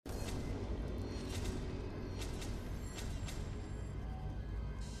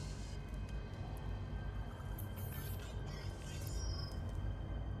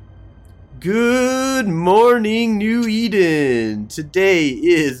Good morning, New Eden! Today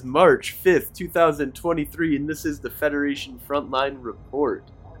is March 5th, 2023, and this is the Federation Frontline Report.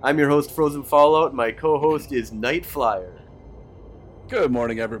 I'm your host, Frozen Fallout, and my co-host is Night Flyer. Good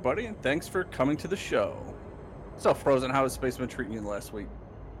morning, everybody, and thanks for coming to the show. So, Frozen, how has Spaceman treating you last week?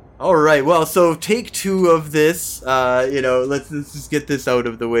 Alright, well, so take two of this. Let's just get this out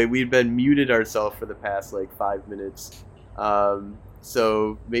of the way. We've been muted ourselves for the past, 5 minutes.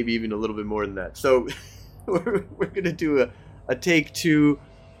 So maybe even a little bit more than that. So we're going to do a take two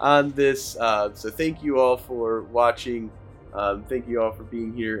on this. So thank you all for watching. Thank you all for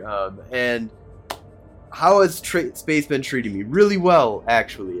being here. And how has Space been treating me? Really well,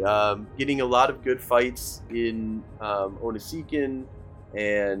 actually. Getting a lot of good fights in Onasikin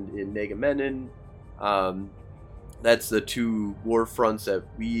and in Negamenon. That's the two war fronts that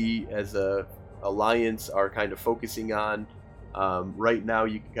we as a alliance are kind of focusing on. Right now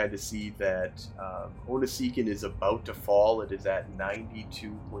you can kind of see that Onasikin is about to fall. It is at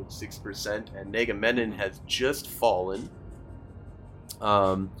 92.6%, and Negamenon has just fallen.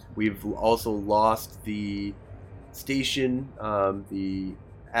 We've also lost the station, the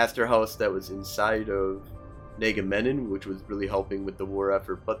Aster House that was inside of Negamenon, which was really helping with the war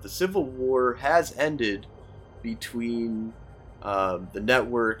effort. But the civil war has ended between the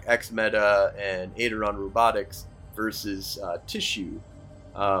network, X-Meta, and Aderon Robotics versus Tissue.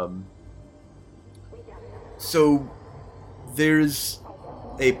 So there's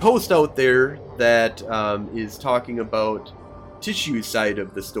a post out there that is talking about Tissue's side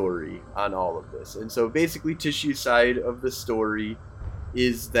of the story on all of this. And so basically Tissue's side of the story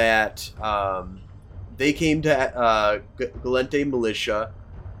is that they came to Gallente Militia.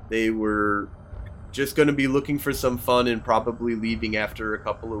 They were just going to be looking for some fun and probably leaving after a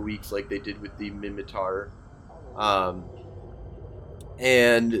couple of weeks like they did with the Mimitar.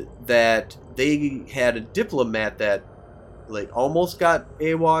 And that they had a diplomat that almost got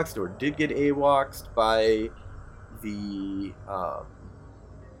AWOXed or did get AWOXed by the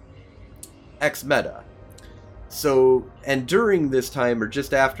X-Meta. So, and during this time, or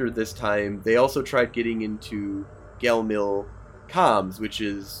just after this time, they also tried getting into Gelmil Comms, which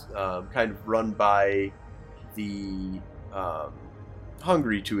is kind of run by the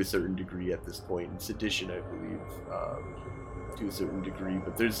Hungry to a certain degree at this point, and Sedition, I believe, to a certain degree.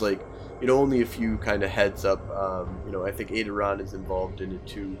 But there's only a few kind of heads up. I think Aderon is involved in it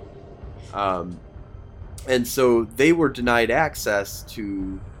too. And so they were denied access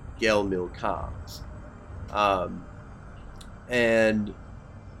to Gelmil Comms. And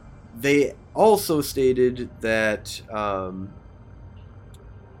they also stated that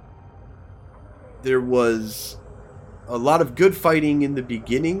there was a lot of good fighting in the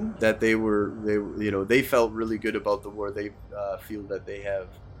beginning, that they felt really good about the war. They feel that they have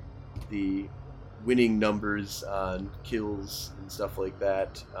the winning numbers on kills and stuff like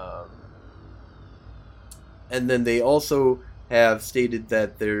that. And then they also have stated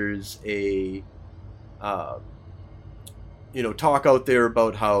that there's a talk out there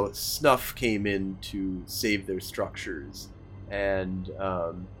about how Snuff came in to save their structures, and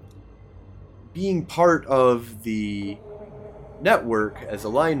being part of the network as a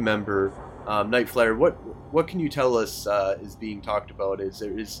line member. Nightflyer, what can you tell us is being talked about?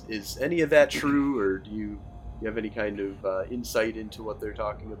 Is any of that true, or do you have any kind of insight into what they're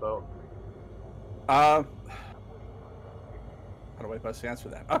talking about? How do I best answer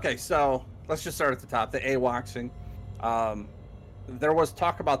that? Okay, so let's just start at the top. The AWOXing. There was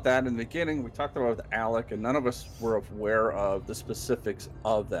talk about that in the beginning. We talked about it with Alec, and none of us were aware of the specifics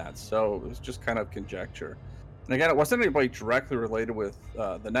of that. So it was just kind of conjecture. And again, it wasn't anybody directly related with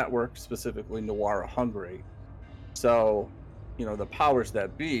the network, specifically Noir Hungry. So, the powers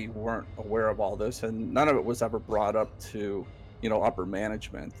that be weren't aware of all this, and none of it was ever brought up to, upper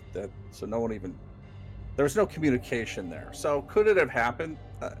management. So no one even... There was no communication there. So could it have happened?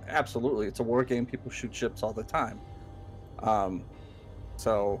 Absolutely. It's a war game. People shoot ships all the time.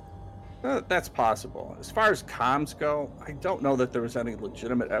 So that's possible. As far as comms go, I don't know that there was any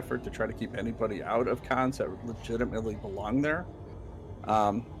legitimate effort to try to keep anybody out of comms that legitimately belong there.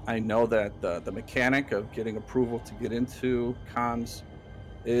 I know that the mechanic of getting approval to get into comms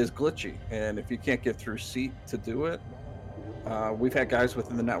is glitchy, and if you can't get through seat to do it, we've had guys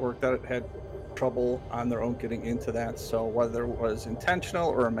within the network that had trouble on their own getting into that. So whether it was intentional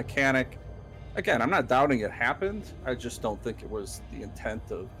or a mechanic, again, I'm not doubting it happened. I just don't think it was the intent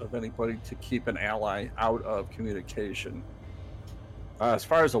of anybody to keep an ally out of communication. As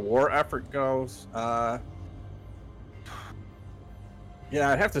far as the war effort goes, yeah,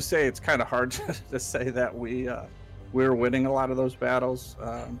 I'd have to say it's kind of hard to say that we're winning a lot of those battles.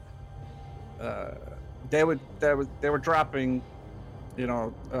 they were dropping,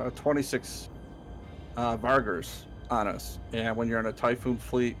 26 Vargers on us, and when you're in a Typhoon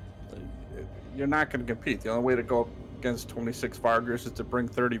fleet, you're not going to compete. The only way to go against 26 Vargers is to bring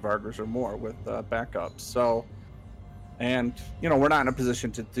 30 Vargers or more with backups. So, and we're not in a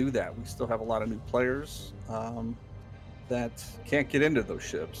position to do that. We still have a lot of new players that can't get into those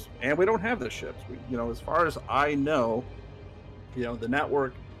ships, and we don't have the ships. As far as I know, the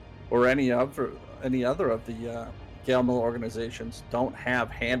network or any other of the Gale Mill organizations don't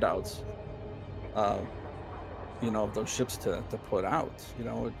have handouts of those ships to put out.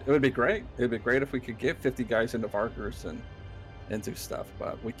 It would be great. It'd be great if we could get 50 guys into Vargers and do stuff,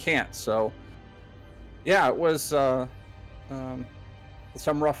 but we can't. So yeah, it was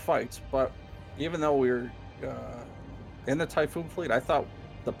some rough fights, but even though we were in the Typhoon fleet, I thought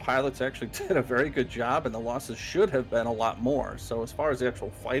the pilots actually did a very good job, and the losses should have been a lot more. So as far as the actual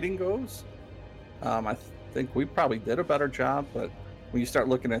fighting goes, I think we probably did a better job, but when you start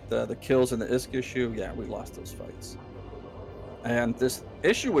looking at the kills in the ISK issue, yeah, we lost those fights. And this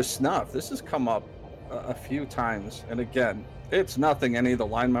issue with Snuff, this has come up a few times, and again, it's nothing any of the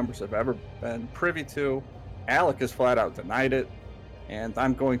line members have ever been privy to. Alec has flat out denied it, and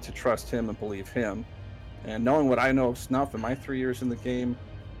I'm going to trust him and believe him. And knowing what I know of Snuff in my 3 years in the game,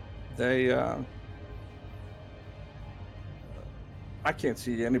 I can't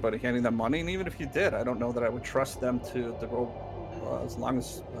see anybody handing them money, and even if you did, I don't know that I would trust them to go as long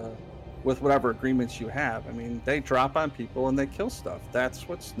as with whatever agreements you have. I mean, they drop on people and they kill stuff. That's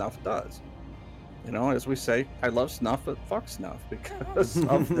what Snuff does. As we say, I love Snuff, but fuck Snuff because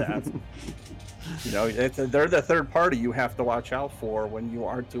of that. They're the third party you have to watch out for when you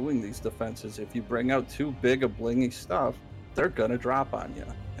are doing these defenses. If you bring out too big of blingy stuff, they're gonna drop on you,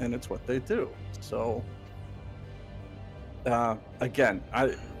 and it's what they do. So again,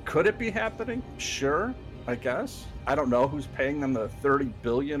 could it be happening? Sure, I guess. I don't know who's paying them the 30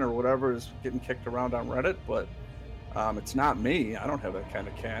 billion or whatever is getting kicked around on Reddit, but it's not me. I don't have that kind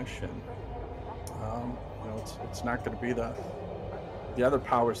of cash, and it's not going to be the other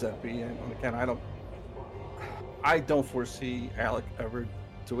powers that be. And again, I don't foresee Alec ever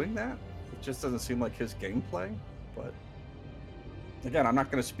doing that. It just doesn't seem like his gameplay. But again, I'm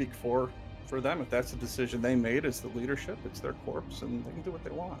not going to speak for them. If that's the decision they made as the leadership, it's their corpse, and they can do what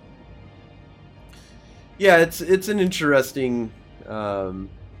they want. Yeah, it's an interesting, civil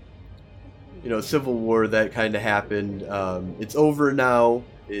war that kind of happened. It's over now.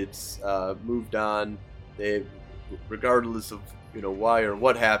 It's moved on. Regardless of why or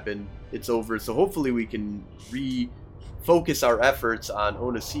what happened, it's over. So hopefully we can refocus our efforts on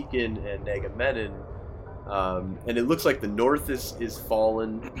Onasikin and Nagamenon. And it looks like the North is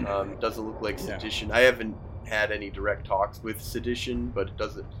fallen. It doesn't look like Sedition. I haven't had any direct talks with Sedition, but it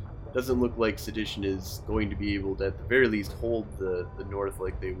doesn't look like Sedition is going to be able to, at the very least, hold the North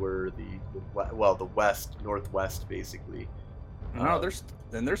like they were the West, Northwest, basically. No, there's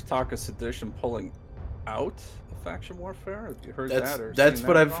talk of Sedition pulling out of faction warfare. Have you heard that? That's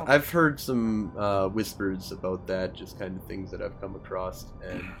what I've heard some whispers about that, just kind of things that I've come across,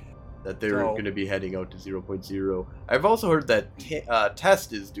 and that they're going to be heading out to 0.0. I've also heard that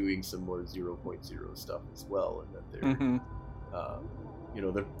Test is doing some more 0.0 stuff as well, and that they're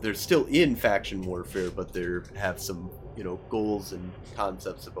they're still in faction warfare, but they have some goals and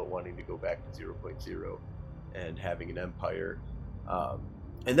concepts about wanting to go back to 0.0 and having an empire.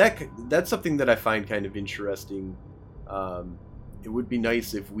 And that's something that I find kind of interesting. It would be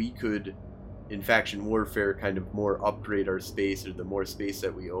nice if we could, in faction warfare, kind of more upgrade our space, or the more space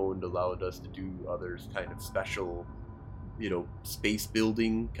that we owned allowed us to do other kind of special, space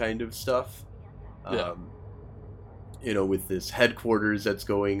building kind of stuff. With this headquarters that's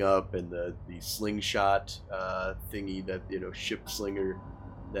going up, and the slingshot thingy that, ship slinger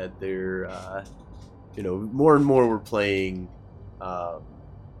that they're, more and more we're playing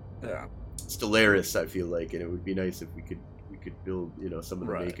Stellaris, I feel like, and it would be nice if we could build, some of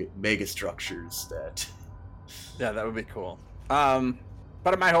the mega structures that. Yeah, that would be cool.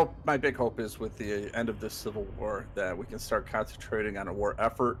 But my big hope is with the end of this civil war that we can start concentrating on a war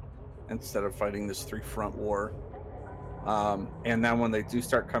effort instead of fighting this 3-front war. And then when they do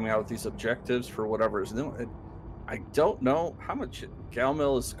start coming out with these objectives for whatever is new, I don't know how much Gale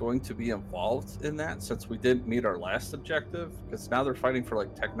Mill is going to be involved in that, since we didn't meet our last objective, because now they're fighting for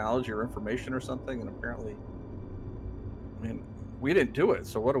like technology or information or something, and apparently, we didn't do it,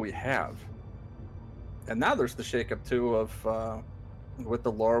 so what do we have? And now there's the shakeup too of with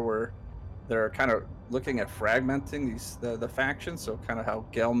the lore, where they're kind of looking at fragmenting the factions, so kind of how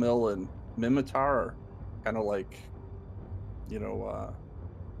Gale Mill and Minmatar are kind of like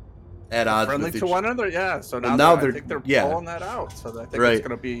at odds friendly with to one another. Yeah. So Well, now, now I think they're yeah. pulling that out. So I think Right. it's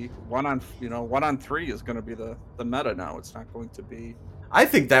going to be 1-on-3 is going to be the meta now. It's not going to be. I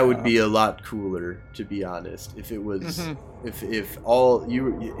think that would be a lot cooler, to be honest. If it was, if all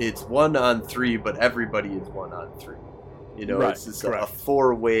it's 1-on-3, but everybody is 1-on-3. You know, Right, it's just correct. a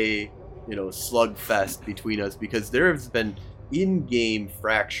 4-way, you know, slugfest between us, because there has been in-game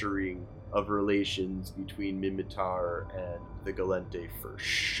fracturing of relations between Minmatar and the Gallente for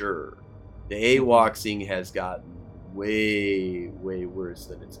sure. The AWOXing has gotten way worse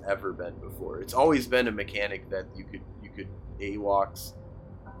than it's ever been before. It's always been a mechanic that you could AWOX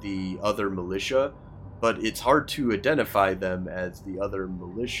the other militia, but it's hard to identify them as the other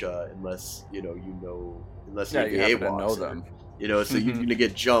militia unless you happen to know them. You know, so you're gonna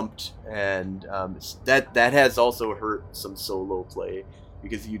get jumped, and that has also hurt some solo play,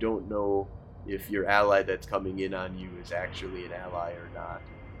 because you don't know if your ally that's coming in on you is actually an ally or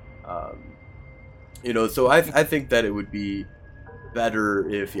not. You know, so I think that it would be better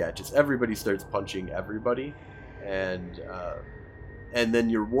if just everybody starts punching everybody, and then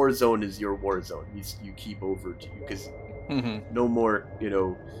your war zone is your war zone. You keep over to you, because no more, you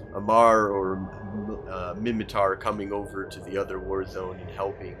know, Amarr or Minmatar coming over to the other war zone and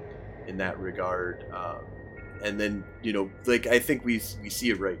helping in that regard. And then, you know, like I think we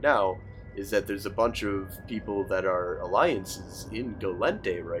see it right now, is that there's a bunch of people that are alliances in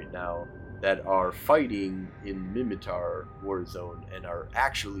Gallente right now that are fighting in Minmatar war zone and are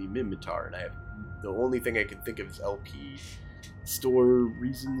actually Minmatar, and the only thing I can think of is LP store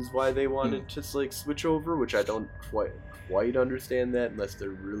reasons why they wanted to like switch over, which I don't quite understand that, unless they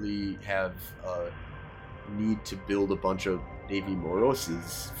really have a need to build a bunch of Navy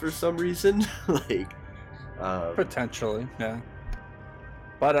Moroses for some reason. Like potentially, yeah.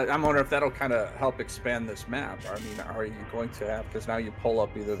 But I'm wondering if that'll kind of help expand this map. I mean, are you going to have, because now you pull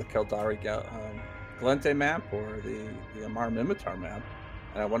up either the Caldari Gallente map or the Amarr Minmatar map,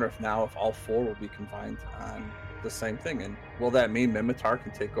 and I wonder if all 4 will be combined on the same thing. And will that mean Minmatar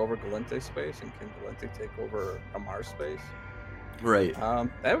can take over Gallente space, and can Gallente take over Amarr space? Right.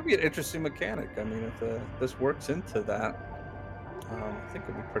 That would be an interesting mechanic. I mean, if this works into that, I think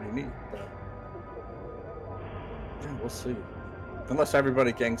it would be pretty neat. But yeah, we'll see. Unless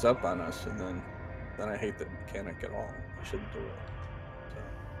everybody gangs up on us, and then I hate that mechanic at all. I shouldn't do it. So,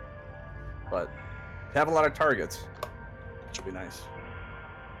 but have a lot of targets, which would be nice.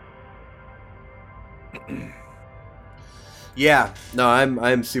 Yeah, no,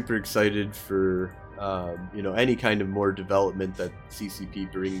 I'm super excited for you know, any kind of more development that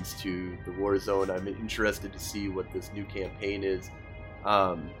CCP brings to the war zone. I'm interested to see what this new campaign is.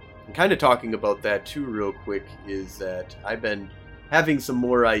 And kind of talking about that too real quick is that I've been having some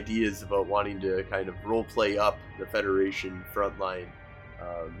more ideas about wanting to kind of role play up the Federation frontline.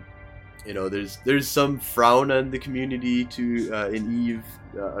 You know, there's some frown on the community in EVE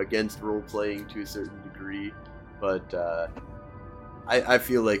against role playing to a certain degree, but I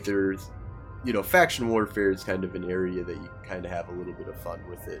feel like there's, you know, faction warfare is kind of an area that you can kind of have a little bit of fun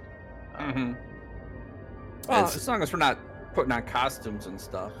with it. Well, as long as we're not putting on costumes and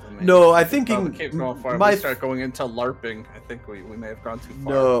stuff. I mean, no, I think we start going into LARPing. I think we may have gone too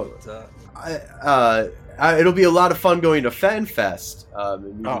far. No, but, it'll be a lot of fun going to FanFest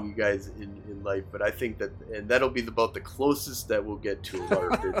and meeting you guys in life. But I think that'll be about the closest that we'll get to a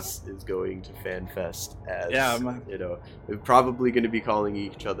LARP is going to FanFest. As you know, we're probably going to be calling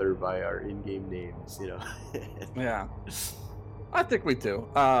each other by our in-game names. You know. Yeah, I think we do.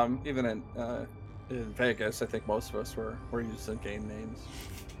 Even in Vegas, I think most of us were using game names.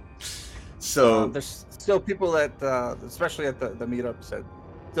 So there's still people that, especially at the meetups, that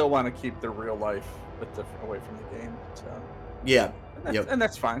still want to keep their real life away from the game. So yeah, and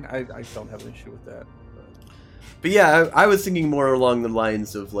that's fine. I don't have an issue with that. But yeah, I was thinking more along the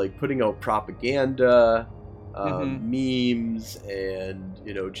lines of like putting out propaganda, memes, and,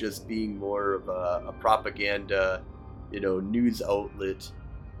 you know, just being more of a propaganda, you know, news outlet.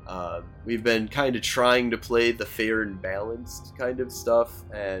 We've been kind of trying to play the fair and balanced kind of stuff,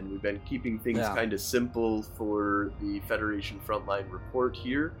 and we've been keeping things kind of simple for the Federation Frontline report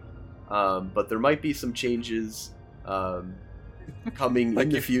here. But there might be some changes coming in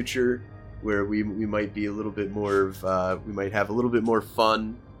the future where we might be a little bit more of we might have a little bit more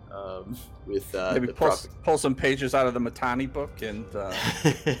fun with maybe pull some pages out of the Mittani book and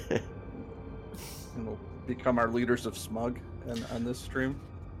we'll become our leaders of smug on this stream.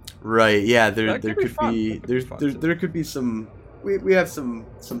 Right, yeah, there could be some we have some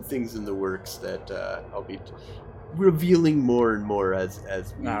things in the works that I'll be revealing more and more as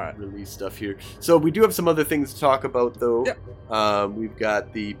we Alright. release stuff here. So we do have some other things to talk about, though. Yep. We've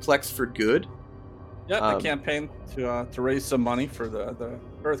got the Plex for Good. Yeah, the campaign to raise some money for the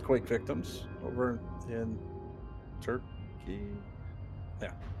earthquake victims over in Turkey.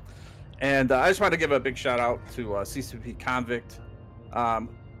 Yeah. And I just wanted to give a big shout out to CCP Convict,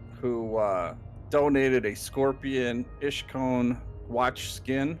 who donated a Scorpion Ishkone watch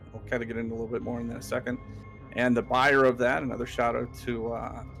skin. We'll kind of get into a little bit more in that in a second. And the buyer of that, another shout out to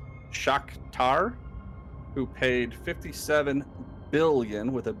Shakhtar, who paid 57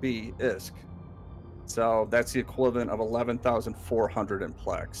 billion with a B ISK. So that's the equivalent of 11,400 in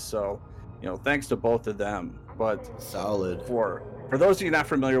Plex. So, thanks to both of them. But solid. For those of you not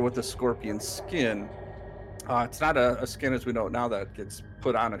familiar with the Scorpion skin, it's not a skin as we know it now that gets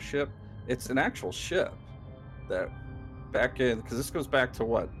put on a ship. It's an actual ship that back in, because this goes back to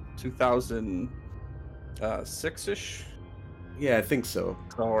what, 2006-ish? Yeah, I think so.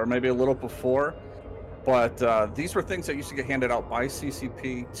 Or maybe a little before. But these were things that used to get handed out by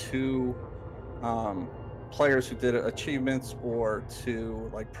CCP to players who did achievements, or to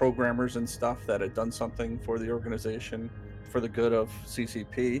like programmers and stuff that had done something for the organization for the good of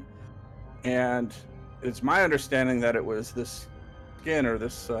CCP. And it's my understanding that it was this skin or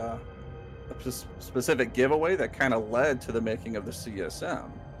this specific giveaway that kind of led to the making of the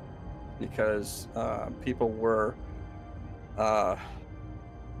CSM, because people were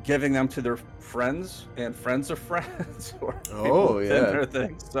giving them to their friends and friends of friends, or their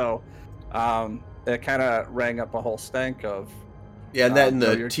things. So it kind of rang up a whole stank of and that in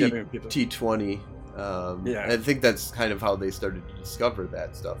the T20. I think that's kind of how they started to discover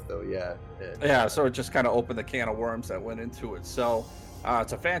that stuff, though. So it just kind of opened the can of worms that went into it. So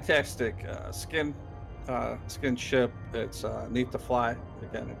it's a fantastic skin ship. It's neat to fly.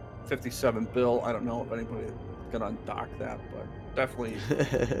 Again, 57 bill. I don't know if anybody can undock that, but definitely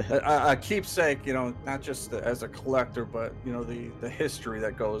a keepsake, not just as a collector, but the history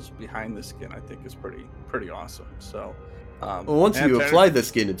that goes behind the skin, I think is pretty awesome. So once you apply the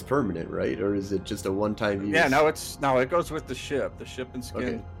skin, it's permanent, right? Or is it just a one-time use? Yeah, it goes with the ship. The ship and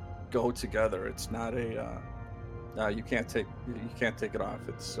skin go together. It's not you can't take it off.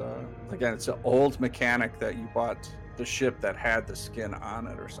 It's again, it's an old mechanic that you bought the ship that had the skin on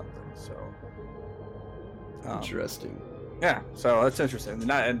it or something. So interesting. Yeah, so that's interesting.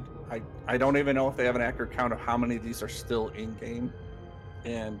 And I don't even know if they have an accurate count of how many of these are still in game.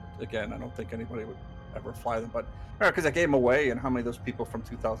 And again, I don't think anybody would ever fly them, but because I gave them away, and how many of those people from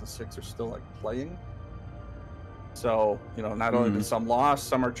 2006 are still like playing. So not only did some lost,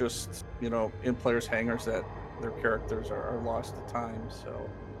 some are just in players' hangars that their characters are lost to time. So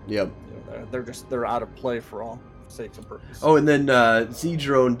they're out of play for all sakes and purposes. Oh, and then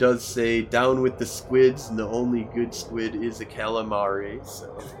Z-Drone does say, "Down with the squids, and the only good squid is a calamari."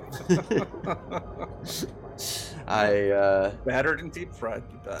 So battered and deep fried.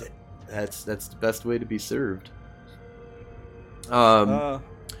 You bet. That's the best way to be served.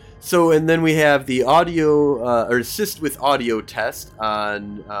 So, and then we have the audio or assist with audio test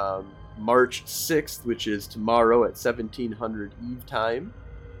on March 6th, which is tomorrow at 1700 Eve time.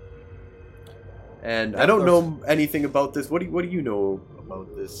 And I don't know anything about this. What do you know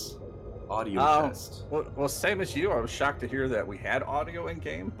about this audio test? Well, same as you. I was shocked to hear that we had audio in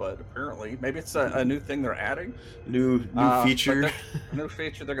game, but apparently maybe it's a new thing they're adding. New feature. New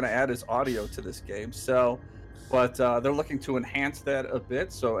feature they're going to add is audio to this game. So, but they're looking to enhance that a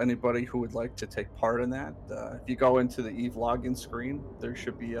bit. So anybody who would like to take part in that, if you go into the Eve login screen, there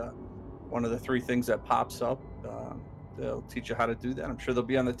should be one of the three things that pops up. They'll teach you how to do that. I'm sure they'll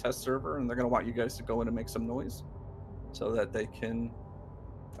be on the test server, and they're going to want you guys to go in and make some noise so that they can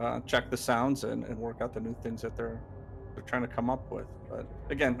check the sounds and work out the new things that they're trying to come up with. But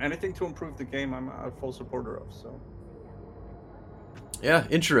again, anything to improve the game, I'm a full supporter of. So yeah,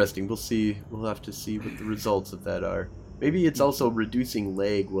 interesting. We'll have to see what the results of that are. Maybe it's also reducing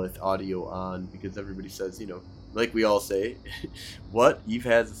lag with audio on, because everybody says, like we all say, what Eve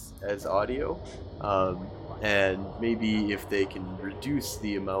has as audio. And maybe if they can reduce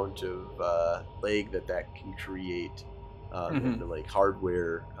the amount of lag that can create in the like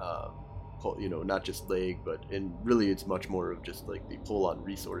hardware, not just lag, and really it's much more of just like the pull on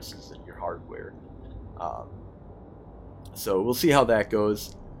resources in your hardware. So we'll see how that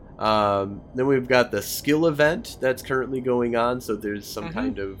goes. Then we've got the skill event that's currently going on. So there's some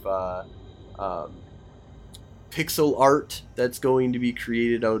kind of pixel art that's going to be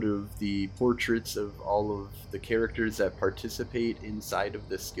created out of the portraits of all of the characters that participate inside of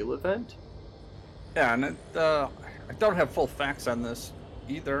the skill event. Yeah, and I don't have full facts on this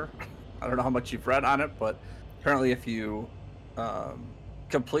either. I don't know how much you've read on it, but Apparently, if you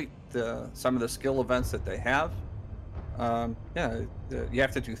complete some of the skill events that they have, you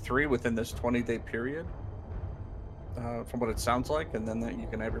have to do 3 within this 20-day period, from what it sounds like, and then you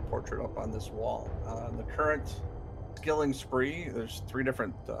can have your portrait up on this wall. The current skilling spree, there's 3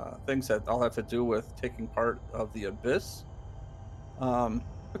 different things that all have to do with taking part of the Abyss,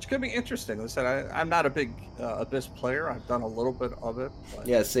 which could be interesting. As I said, I'm not a big Abyss player. I've done a little bit of it. But,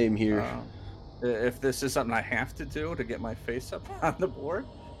 Yeah, same here. If this is something I have to do to get my face up on the board,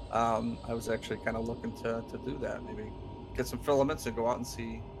 I was actually kind of looking to do that. Maybe get some filaments and go out and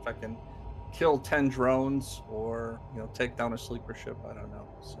see if I can kill 10 drones or take down a sleeper ship. I don't know.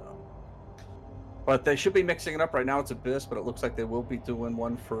 So, but they should be mixing it up. Right now it's Abyss, but it looks like they will be doing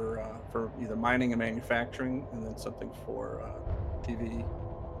one for either mining and manufacturing, and then something for PvP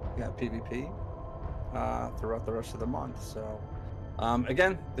throughout the rest of the month. So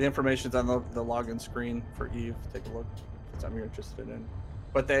again, the information's on the login screen for Eve. Take a look if it's something you're interested in.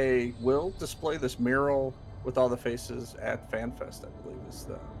 But they will display this mural with all the faces at FanFest, I believe is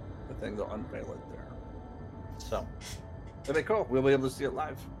the thing. They'll unveil it there. So that'd be cool. We'll be able to see it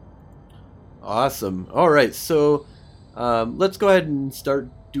live. Awesome. All right, so let's go ahead and start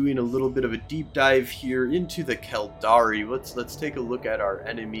doing a little bit of a deep dive here into the Caldari. Let's take a look at our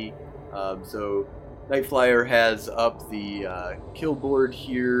enemy. So Nightflyer has up the kill board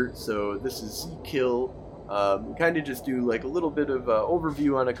here. So this is Z-Kill. Kind of just do like a little bit of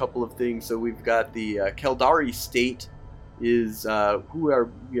overview on a couple of things. So we've got the Caldari state is who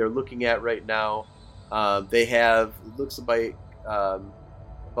we are looking at right now. They have, it looks like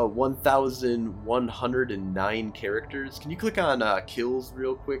about 1,109 characters. Can you click on kills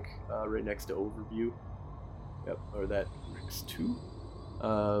real quick, right next to overview? Yep, or that next to.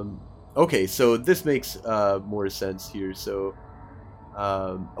 Okay, so this makes more sense here. So,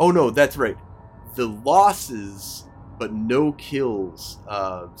 oh no, that's right. The losses, but no kills.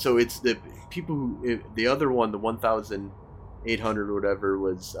 So it's the people who, the other one, the 1,800 or whatever,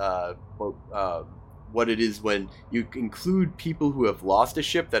 was what it is when you include people who have lost a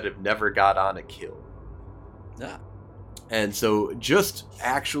ship that have never got on a kill. Yeah. And so just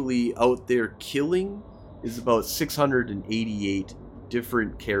actually out there killing is about 688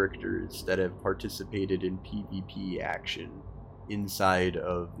 different characters that have participated in PvP action inside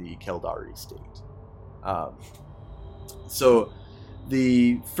of the Caldari state. So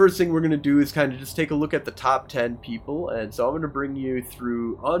the first thing we're going to do is kind of just take a look at the top 10 people. And so I'm going to bring you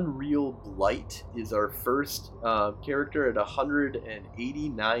through Unreal Blight is our first character at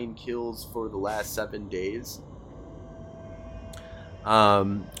 189 kills for the last 7 days.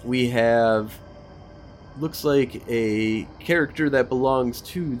 We have, looks like a character that belongs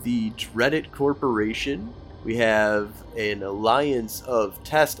to the Dreadit Corporation. We have an alliance of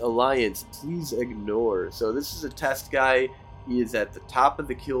Test Alliance, Please Ignore. So this is a test guy. He is at the top of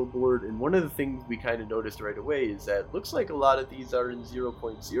the kill board, and one of the things we kind of noticed right away is that it looks like a lot of these are in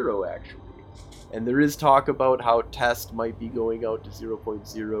 0.0 actually. And there is talk about how Test might be going out to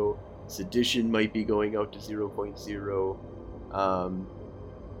 0.0, Sedition might be going out to 0.0.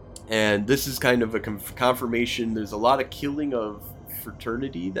 And this is kind of a confirmation. There's a lot of killing of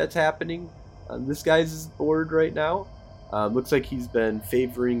Fraternity that's happening on this guy's board right now. Looks like he's been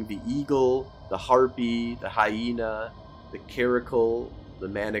favoring the Eagle, the Harpy, the Hyena, the Caracal, the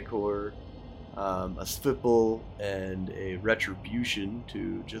Manicore, a Svipple, and a Retribution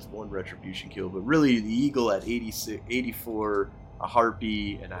to just one Retribution kill. But really, the Eagle at 84, a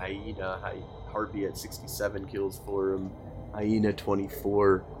Harpy, and a Hyena. Harpy at 67 kills for him, Hyena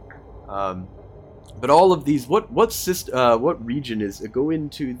 24. But all of these, what region is it? Go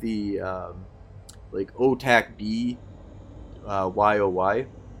into the like OTAC B, YOY.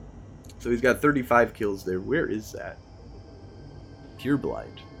 So he's got 35 kills there. Where is that?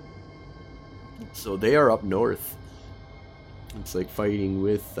 Pureblind. So they are up north. It's like fighting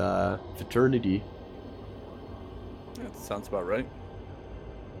with Fraternity. That sounds about right.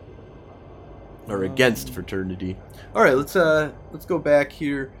 Or against Fraternity. All right, let's go back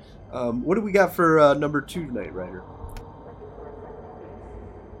here. What do we got for number 2 tonight, Ryder?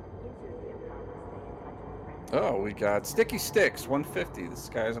 Oh, we got Sticky Sticks 150. This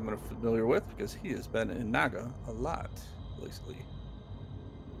guy I'm familiar with because he has been in Naga a lot lately.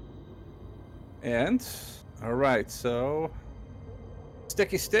 And all right, so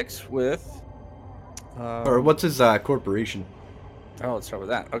Sticky Sticks with or what's his corporation? Oh, let's start with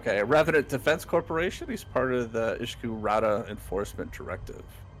that. Okay, Revenant Defense Corporation. He's part of the Ishku Rada Enforcement Directive.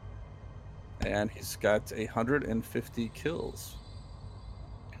 And he's got 150 kills.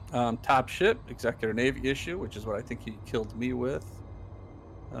 Top Ship, Executor Navy issue, which is what I think he killed me with.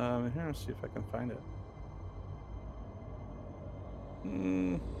 Here, let's see if I can find it.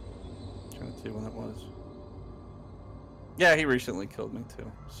 Trying to see when that was. Yeah, he recently killed me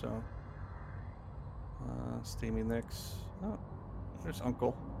too. So, Steamy Nicks. Oh, there's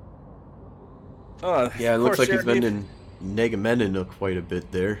Uncle. Yeah, it looks like he's been in Negamenon quite a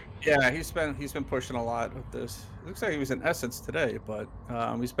bit there. Yeah, he's been pushing a lot of this. It looks like he was in Essence today, but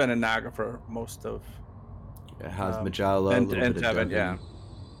he's been in Naga for most of. Yeah, Hazmajala, and bit of Devon, Devon.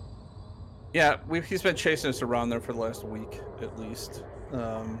 Yeah, he's been chasing us around there for the last week at least.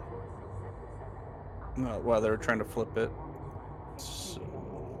 While they're trying to flip it. So,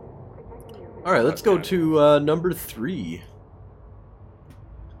 all right, let's go to number 3.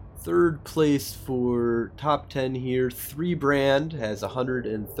 Third place for top 10 here. 3Brand has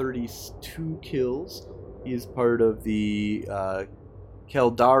 132 kills. He is part of the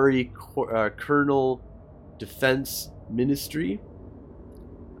Caldari Colonial Defense Ministry.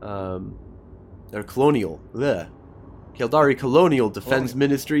 Or Colonial. Bleh. Caldari Colonial Defense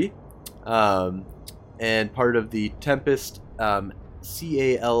Ministry. And part of the Tempest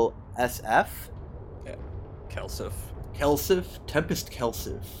CALSF. Yeah. Kelsif. Tempest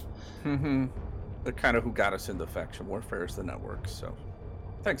Kelsif. Mm-hmm. They're kind of who got us into faction warfare is the network, so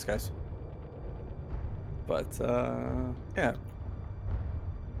thanks guys. But yeah.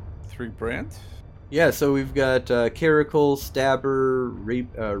 3Brand. Yeah, so we've got Caracal, Stabber,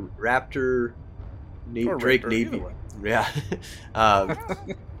 Raptor, Drake Navy. Yeah.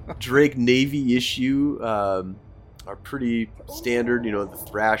 Drake Navy issue are pretty standard, you know, the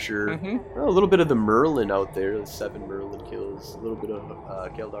Thrasher. Mm-hmm. A little bit of the Merlin out there, 7 Merlin kills, a little bit of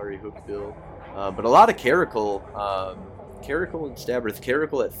Caldari Hookbill, but a lot of Caracal. Caracal and Stabber.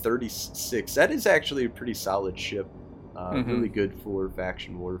 Caracal at 36. That is actually a pretty solid ship. Really good for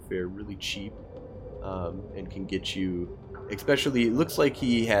faction warfare, really cheap, and can get you, especially, it looks like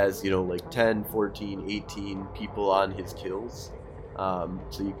he has, you know, like 10, 14, 18 people on his kills.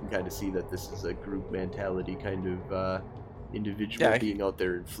 So you can kind of see that this is a group mentality kind of individual being out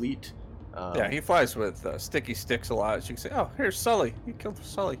there in fleet. Yeah, he flies with sticky sticks a lot. As you can say, oh, here's Sully. He killed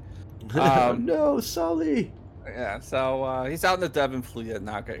Sully. No, Sully. Yeah, so he's out in the Devon fleet at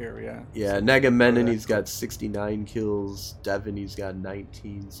Naga area. Yeah, so Negamenon, he's got 69 kills. Devon, he's got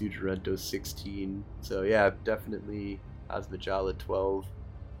 19. Zujarento, 16. So yeah, definitely Hazmajala, 12.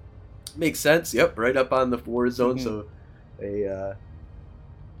 Makes sense. Yep, right up on the war zone. So a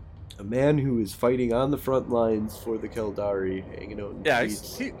man who is fighting on the front lines for the Caldari, hanging out in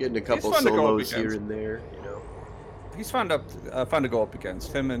fleets, getting a couple solos here and there, you know. He's fun to go up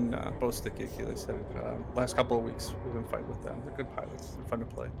against. Him and Bostikiki, they said last couple of weeks we've been fighting with them. They're good pilots. They're fun to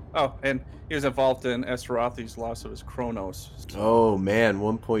play. Oh, and he was involved in Esterothi's loss of his Kronos. So. Oh man,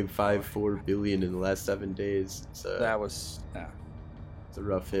 1.54 billion in the last 7 days. That was it's a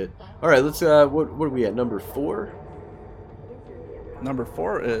rough hit. All right, let's what are we at, number 4? Number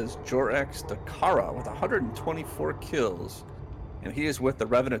 4 is Jorex Dakara with 124 kills, and he is with the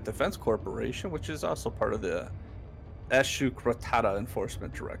Revenant Defense Corporation, which is also part of the Eshu Kratata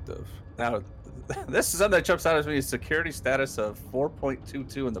Enforcement Directive. Now, this is something that jumps out at me: a security status of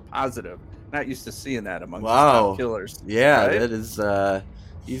 4.22 in the positive. Not used to seeing that among top killers. Yeah, right? That is.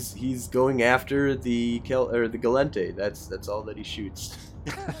 He's going after the Galente. That's all that he shoots.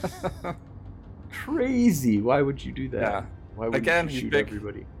 Crazy! Why would you do that? Yeah. Why would you shoot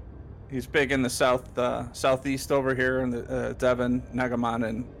everybody? He's big in the southeast over here in the Devon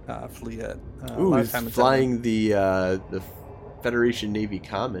Negamenon fleet. Ooh, he's flying the Federation Navy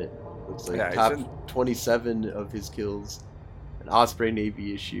Comet. Looks like top 27 of his kills. An Osprey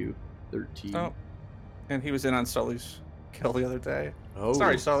Navy issue, 13. Oh, and he was in on Sully's kill the other day. Oh,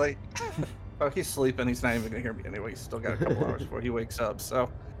 sorry, Sully. Oh, he's sleeping. He's not even gonna hear me anyway. He's still got a couple hours before he wakes up. So,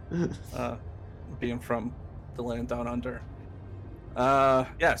 being from the land down under.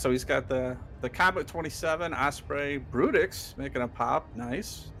 Yeah, so he's got the Comet 27, Osprey, Brutix making a pop,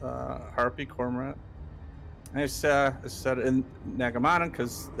 nice. Harpy, Cormorant. I said in Negamenon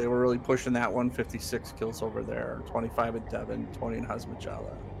because they were really pushing that one. 56 kills over there, 25 in Devon, 20 in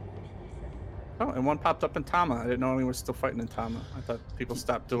Hazmajala. Oh, and one popped up in Tama. I didn't know anyone was still fighting in Tama. I thought people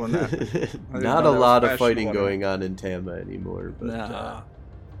stopped doing that. Not a lot of fighting going on in Tama anymore. But, nah.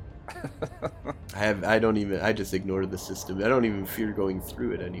 I just ignore the system. I don't even fear going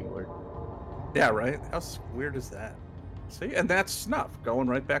through it anymore. Yeah, right? How weird is that? See, and that's Snuff, going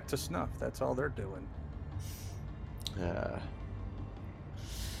right back to Snuff. That's all they're doing.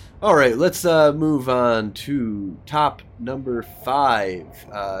 All right, let's move on to top number 5.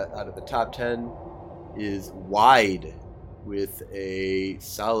 Out of the top 10 is Wide with a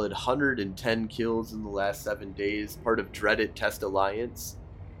solid 110 kills in the last 7 days, part of Dreaded Test Alliance.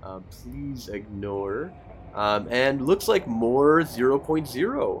 Please ignore And looks like more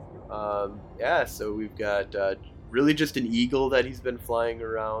 0.0. Yeah, so we've got really just an Eagle that he's been flying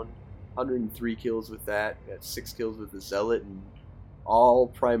around. 103 kills with that. Got 6 kills with the Zealot, and all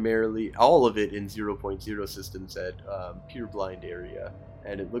of it in 0.0 systems at Pure Blind area.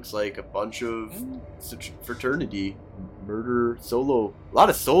 And it looks like a bunch of fraternity murder solo, a lot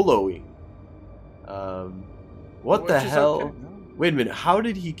of soloing. What the hell? Okay. Wait a minute, how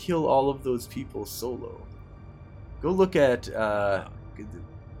did he kill all of those people solo? Go look at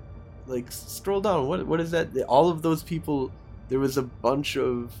scroll down. What is that? All of those people. There was a bunch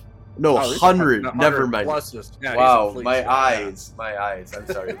of 100. Never mind. Yeah, wow, my eyes. I'm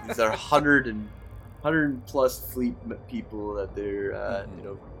sorry. These are 100 plus fleet people that they're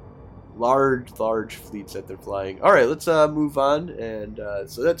large fleets that they're flying. All right, let's move on. And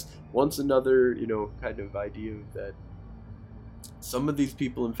so that's once another kind of idea that some of these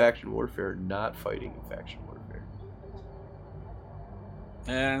people in faction warfare are not fighting in faction warfare.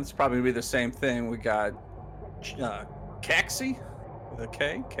 And it's probably going to be the same thing. We got Caxi, with a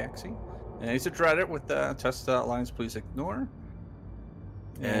K, Caxi. And he's a Dreaded with Testa Alliance, please ignore.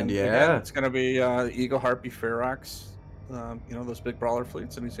 And again, it's going to be Eagle, Harpy, Ferox, those big brawler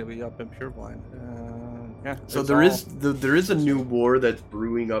fleets, and he's going to be up in Pure Blind. So there is a new war that's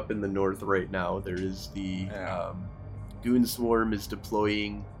brewing up in the north right now. There is the Goon Swarm is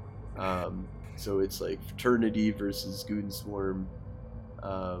deploying. So it's like Fraternity versus Goon Swarm.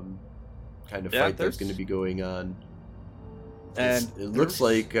 Kind of fight that's going to be going on, and it looks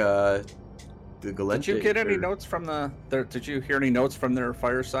like the Gallente. Did you get any notes from Did you hear any notes from their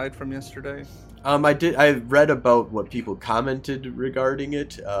fireside from yesterday? I did. I read about what people commented regarding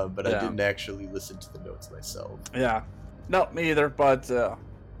it, but I didn't actually listen to the notes myself. Yeah, no, me either. But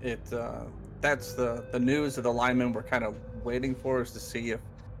that's the news that the linemen were kind of waiting for, is to see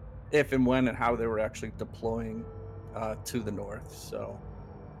if and when and how they were actually deploying to the north. So.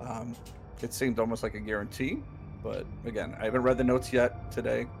 It seemed almost like a guarantee, but again, I haven't read the notes yet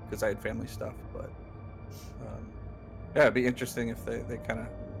today because I had family stuff. But it'd be interesting if they kind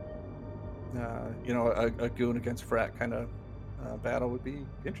of, a Goon against Frat kind of battle would be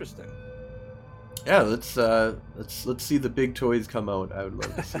interesting. Yeah, let's see the big toys come out. I would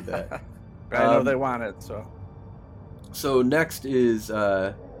love to see that. I know they want it. So next is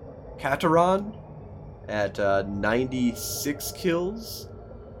Kataran at 96 kills.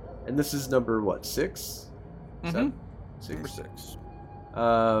 And this is number what, 6? Mm-hmm. 6? Number 6.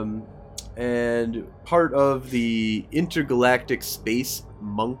 And part of the Intergalactic Space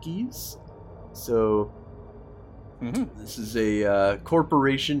Monkeys. So this is a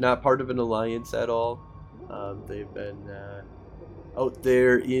corporation, not part of an alliance at all. They've been out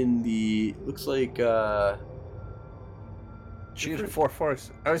there in the looks like G4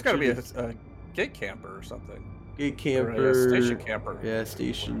 Oh, he's got to be a gate camper or something. Gate camper, station camper. Yeah,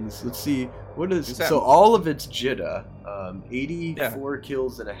 stations. Let's see. What is so? All of it's Jitta. 84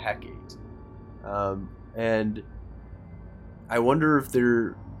 kills and a Hecate. And I wonder if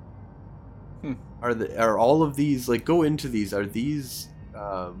they're are all of these go into these? Are these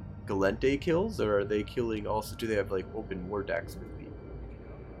Gallente kills, or are they killing also? Do they have open war decks with me?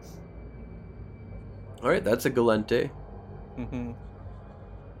 All right, that's a Gallente. Mm-hmm.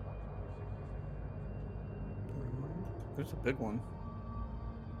 There's a big one.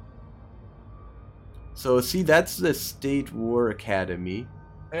 So see, that's the State War Academy.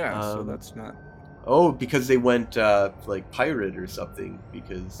 Yeah, so that's not. Oh, because they went pirate or something.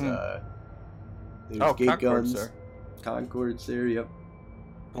 Because there's gate guns, Concords there. Yep.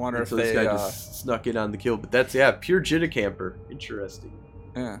 I wonder if so this guy just snuck in on the kill, but that's pure Jitta camper. Interesting.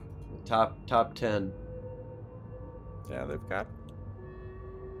 Yeah. Top 10. Yeah, they've got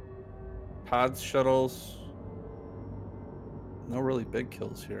pods, shuttles. No really big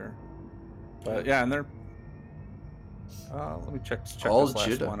kills here, but yeah, and they're. Let me check all this last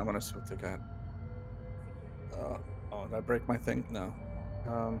Jitta. one. I want to see what they got. Did I break my thing? No.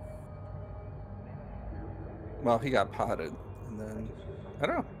 Well, he got potted, and then I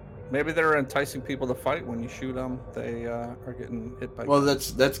don't know. Maybe they're enticing people to fight. When you shoot them, they are getting hit by. Well,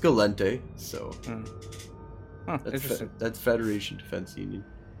 that's Gallente, so. That's interesting. That's Federation Defense Union.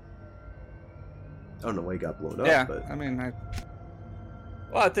 I don't know why he got blown up. Yeah, but I mean,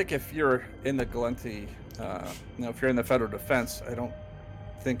 I think if you're in the Gallente, if you're in the Federal Defense, I don't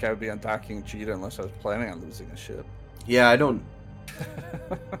think I would be undocking Jitta unless I was planning on losing a ship. Yeah, I don't.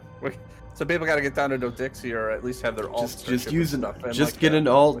 So people got to get down to Dixie, or at least have their alt. Just use an. Just get an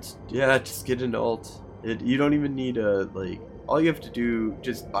alt. Yeah, just get an alt. You don't even need a All you have to do,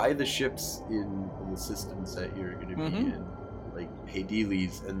 just buy the ships in the systems that you're going to be in. like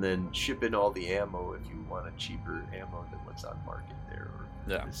Hades, and then ship in all the ammo if you want a cheaper ammo than what's on market there, or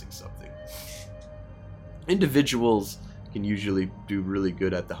missing something. Individuals can usually do really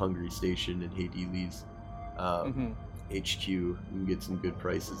good at the Hungry Station in Hades. HQ, you can get some good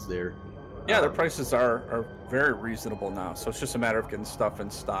prices there. Yeah, their prices are very reasonable now, so it's just a matter of getting stuff in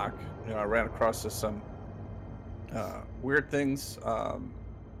stock. I ran across some weird things,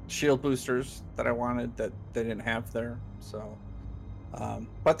 shield boosters that I wanted that they didn't have there. So,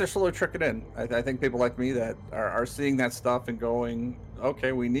 but they're slowly trickling in. I think people like me that are seeing that stuff and going,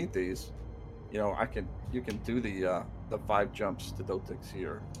 okay, we need these. You can do the 5 jumps to Dotix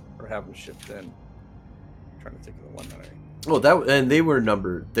here, or have them shipped in. I'm trying to think of the one that I. Well, they were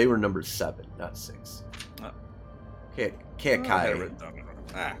number 7, not 6. Kai.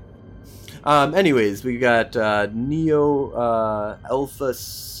 Anyways, we got Neo Alpha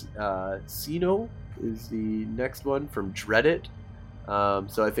Sino is the next one from Dreadit.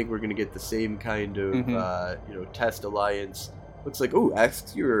 So I think we're gonna get the same kind of test alliance. Looks like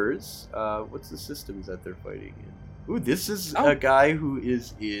Executors. What's the systems that they're fighting in? This is a guy who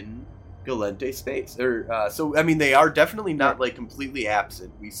is in Galente space. So I mean, they are definitely not like completely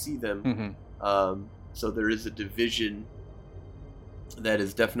absent. We see them. So there is a division that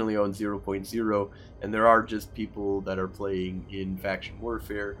is definitely on 0.0, and there are just people that are playing in faction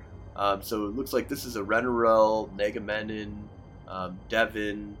warfare. So it looks like this is a Renarel, Negamenon,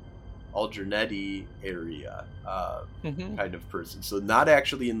 Devin, Alderneti area kind of person. So not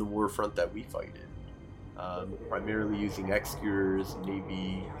actually in the war front that we fight in. Primarily using Executors,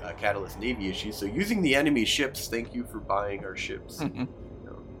 Navy, Catalyst Navy issues. So using the enemy ships. Thank you for buying our ships.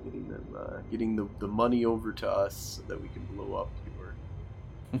 Getting them, getting the money over to us so that we can blow up your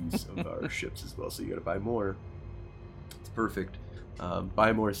use of our ships as well. So you got to buy more. It's perfect.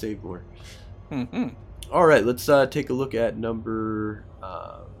 Buy more, save more. All right, let's take a look at number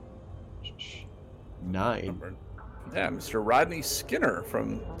 9. Yeah, Mr. Rodney Skinner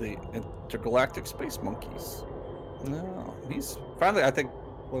from the Intergalactic Space Monkeys. No, he's finally, I think,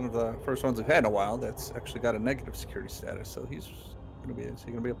 one of the first ones we've had in a while that's actually got a negative security status. So is he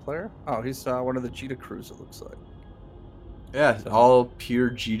gonna be a player? Oh, he's one of the Jita crews, it looks like. Yeah, all pure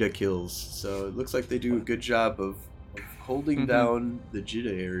Jita kills. So it looks like they do a good job of holding down the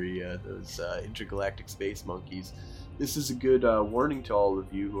Jita area, those Intergalactic Space Monkeys. This is a good warning to all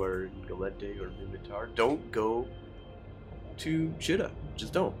of you who are in Galente or Minmatar. Don't go to Jita.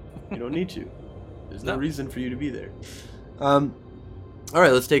 Just don't. You don't need to. There's no reason for you to be there. All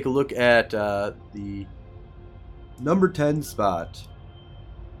right, let's take a look at the number 10 spot.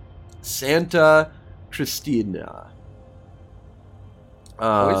 Santa Cristina.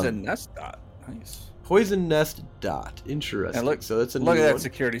 Poison Nest Dot. Nice. Poison Nest Dot. Interesting. And look, so that's a look new at that one.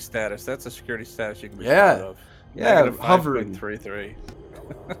 security status. That's a security status you can be proud of. Yeah, hovering. 5.33.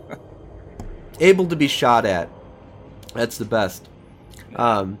 Able to be shot at. That's the best.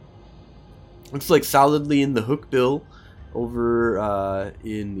 Looks like solidly in the hook bill over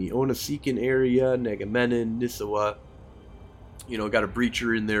in the Onasikan area, Negamenon, Nissawa. Got a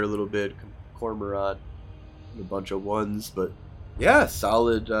breacher in there a little bit, Cormorant, and a bunch of ones, but yeah,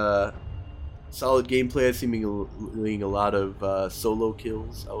 solid gameplay. Seeming a lot of solo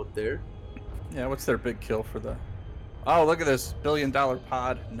kills out there. Yeah, what's their big kill for the... Oh, look at this $1 billion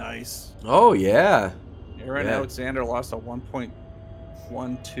pod. Nice. Oh, yeah. Aaron Alexander lost a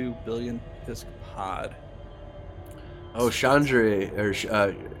 1.12 billion disc pod. Oh, Shawnee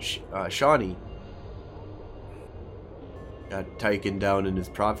got taken down in his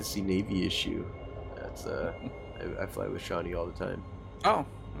Prophecy Navy issue. That's I fly with Shawnee all the time. Oh.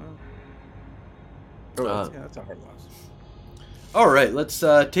 That's a hard loss. All right, let's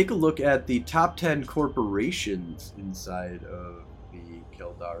take a look at the top 10 corporations inside of the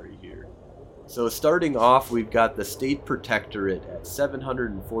Caldari here. So starting off, we've got the State Protectorate at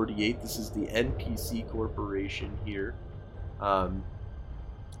 748. This is the NPC corporation here.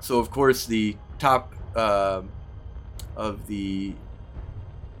 So of course the top of the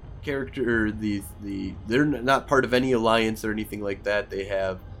character, they're not part of any alliance or anything like that. They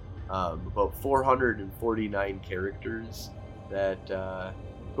have about 449 characters that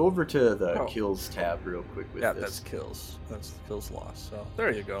go over to the kills tab real quick with this. That's kills. That's the kills loss. So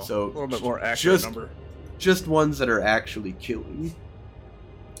there you go. So a little bit more accurate number. Just ones that are actually killing,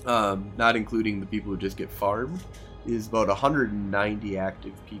 not including the people who just get farmed, is about 190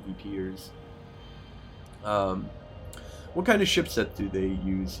 active PvPers. What kind of ship set do they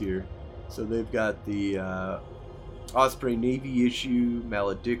use here? So they've got the Osprey Navy issue,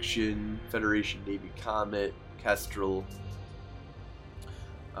 Malediction, Federation Navy Comet, Kestrel.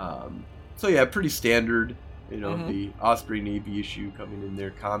 So yeah, pretty standard. You know, the Osprey Navy issue coming in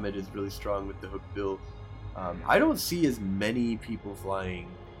there. Comet is really strong with the hook bill. I don't see as many people flying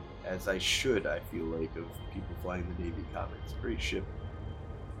as I should, I feel like, of people flying the Navy Comet. It's a great ship.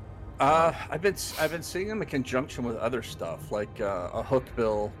 I've been seeing them in conjunction with other stuff, like a hook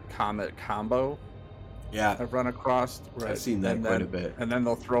bill Comet combo. Yeah, I've run across. Right. I've seen that quite a bit. And then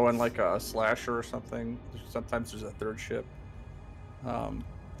they'll throw in like a slasher or something. Sometimes there's a third ship. I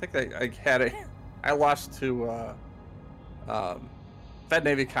think I lost to Fed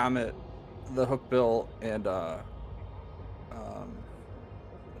Navy Comet, the hook bill, and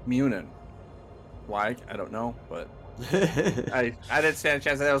Munin. Why? I don't know, but I didn't stand a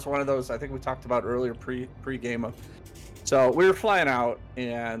chance. That was one of those I think we talked about earlier pre-game of. So we were flying out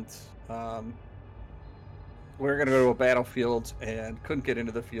and we were gonna go to a battlefield and couldn't get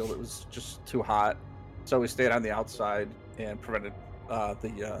into the field. It was just too hot, so we stayed on the outside and prevented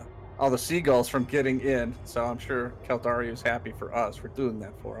all the seagulls from getting in. So I'm sure Caldari was happy for us for doing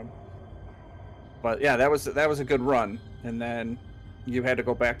that for him. But yeah, that was a good run. And then you had to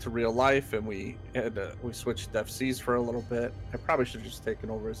go back to real life, and we switched FCs for a little bit. I probably should have just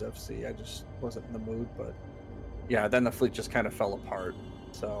taken over as FC. I just wasn't in the mood. But yeah, then the fleet just kind of fell apart.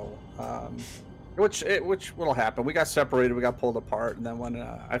 So which will happen. We got separated. We got pulled apart. And then when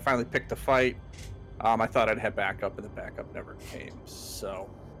I finally picked a fight, I thought I'd have backup, and the backup never came. So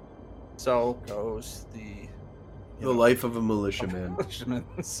goes the life of a militiaman.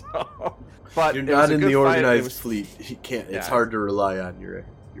 So, but you're not in the organized fleet. You can't. It's hard to rely on your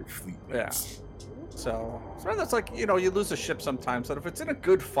fleet mates. Yeah. So that's like, you lose a ship sometimes. But if it's in a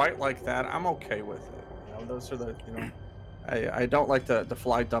good fight like that, I'm okay with it. Those are the I don't like to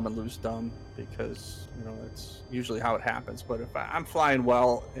fly dumb and lose dumb, because it's usually how it happens. But if I'm flying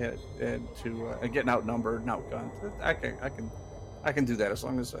well and getting outnumbered and outgunned, I can do that as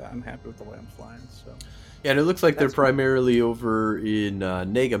long as I'm happy with the way I'm flying. So. Yeah, and it looks like they're primarily over in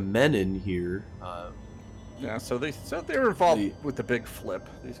Negamenon here. Yeah, so they're involved with the big flip.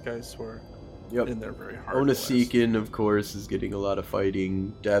 These guys were in there very hard. Onasikin, of course, is getting a lot of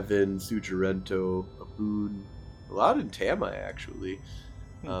fighting. Devon, Sujarento, Aboon, a lot in Tama, actually.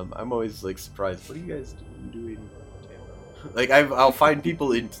 I'm always surprised. What are you guys doing in Tama? I'll find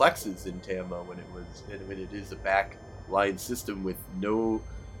people in Plexes in Tama when it is a back line system with no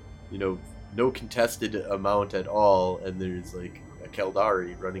contested amount at all, and there's a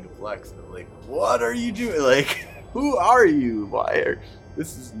Caldari running a Plex, and I'm like, what are you doing? Who are you?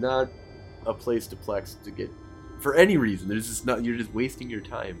 This is not a place to Plex to get for any reason. There's just not. You're just wasting your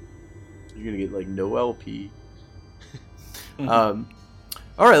time. You're gonna get no LP. All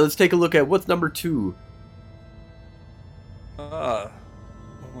right, let's take a look at what's number 2. Wait,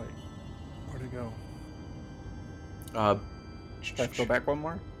 where'd it go? Should I go back one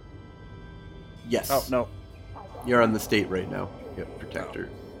more? Yes. Oh, no. You're on the state right now. Yep, Protector.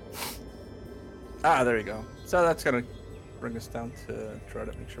 Ah, there you go. So that's going to bring us down to try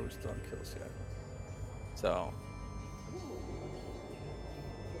to make sure we're still on kills yet. So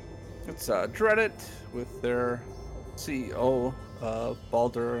it's Dreadit with their CEO,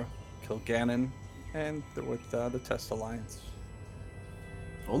 Baldur Kilgannon, and they're with the Test Alliance.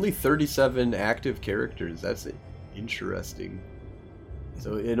 Only 37 active characters. That's interesting.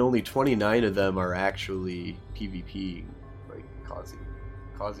 So, and only 29 of them are actually PvP,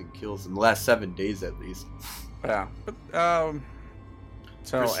 causing kills in the last 7 days at least. Yeah, but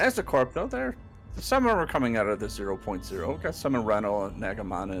so as a corp though, some of them are coming out of the 0.0. We've got some in Reno,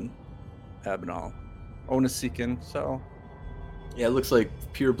 Nagamanon, Abnal, Onasikin. So yeah, it looks like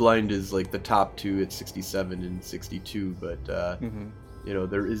Pure Blind is the top 2 at 67 and 62, but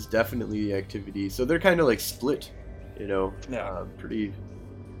there is definitely activity. So they're kind of split.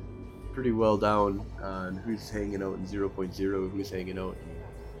 Pretty well down on who's hanging out in 0.0, who's hanging out.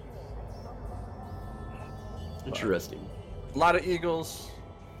 Interesting. A lot of Eagles.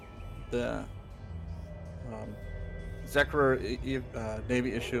 The Zekra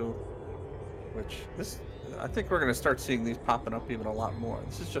Navy issue, which I think we're going to start seeing these popping up even a lot more.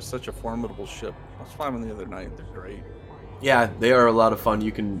 This is just such a formidable ship. I was flying one the other night. They're great. Yeah, they are a lot of fun.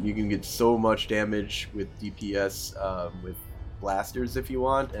 You can get so much damage with DPS with blasters if you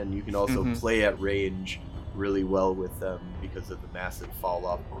want, and you can also play at range really well with them because of the massive fall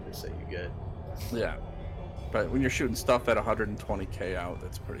off bonus that you get. Yeah, but when you're shooting stuff at 120k out,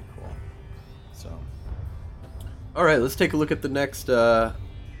 that's pretty cool. So, all right, let's take a look at the next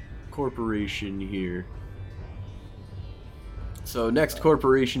corporation here. So next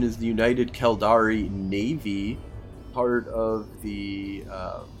corporation is the United Caldari Navy. Part of the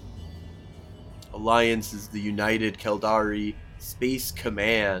alliance is the United Caldari Space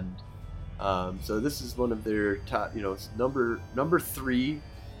Command. So this is one of their top, number 3.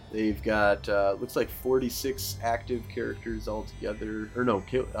 They've got looks like 46 active characters altogether, or no,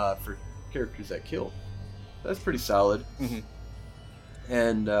 for characters that kill. That's pretty solid. Mm-hmm.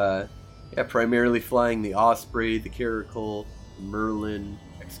 And primarily flying the Osprey, the Caracal, the Merlin,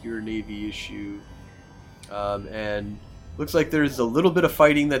 Obscure Navy issue, and looks like there's a little bit of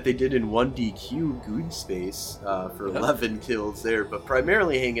fighting that they did in 1DQ Good Space for 11 kills there, but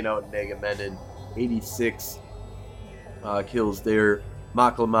primarily hanging out in Agamemnon, 86 kills there.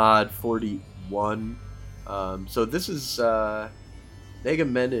 Maklamad, 41. So this is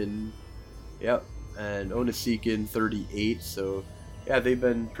Agamemnon, yep, and Onasikin, 38. So yeah, they've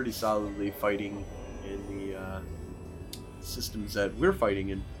been pretty solidly fighting in the systems that we're fighting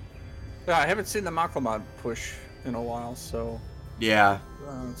in. Yeah, I haven't seen the Maklamad push in a while, so yeah,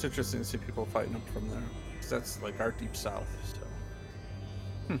 it's interesting to see people fighting up from there. 'Cause that's like our deep south.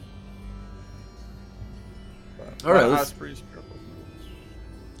 So. All right, Ospreys.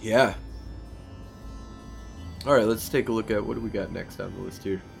 Yeah. All right, let's take a look at what do we got next on the list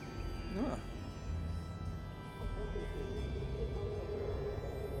here.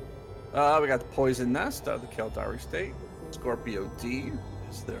 We got the Poison Nest out of the Caldari State. Scorpio D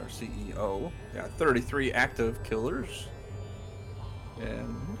is their CEO. Got 33 active killers.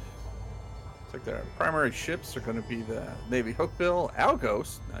 And looks like their primary ships are going to be the Navy Hookbill,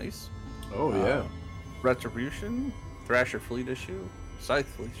 Algos, nice. Oh, yeah. Retribution, Thrasher Fleet issue, Scythe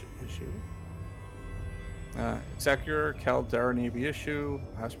Fleet issue. Executor, Caldera Navy issue,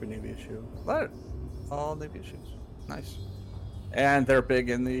 Osprey Navy issue. All Navy issues. Nice. And they're big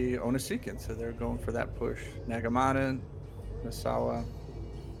in the Onasikin, so they're going for that push. Nagamanan, Nasawa,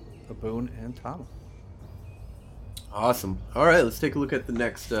 Baboon, and Tama. Awesome. All right, let's take a look at the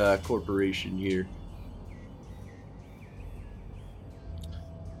next corporation here.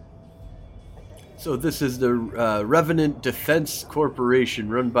 So this is the Revenant Defense Corporation,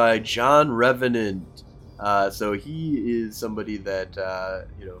 run by John Revenant. So he is somebody that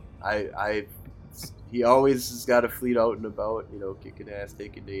he always has got a fleet out and about, kicking ass,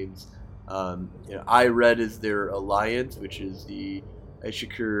 taking names. IRED is their alliance, which is the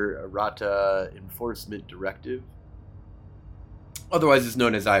Aishikar Rata Enforcement Directive. Otherwise, it's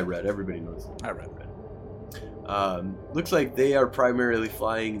known as IRED. Everybody knows IRED. Looks like they are primarily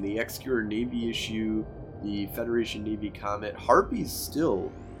flying the Executor Navy issue, the Federation Navy Comet. Harpies still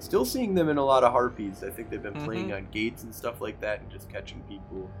seeing them in a lot of Harpies. I think they've been playing on gates and stuff like that and just catching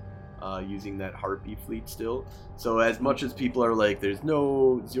people using that Harpy fleet still. So as much as people are like, there's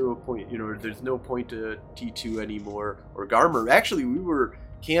no there's no point to T2 anymore or Garmer. Actually, we were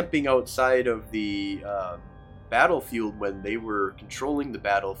camping outside of the battlefield when they were controlling the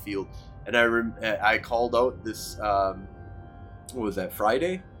battlefield, and I called out this what was that,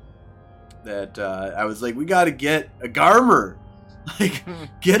 Friday, that I was like, we got to get a Garmer. Like,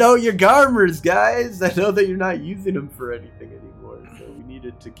 get out your Garmers, guys. I know that you're not using them for anything anymore, so we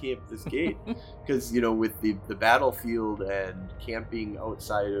needed to camp this gate because with the battlefield and camping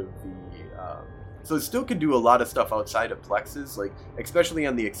outside of the so it still can do a lot of stuff outside of plexes, like especially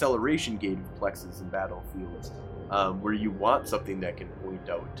on the acceleration gate of plexes and battlefields, where you want something that can point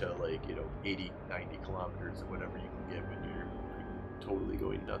out to 80, 90 kilometers or whatever you can get when you're totally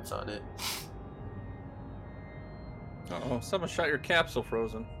going nuts on it. Uh-oh, someone shot your capsule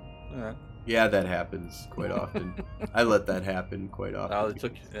frozen. Yeah, that happens quite often. I let that happen quite often. Oh, they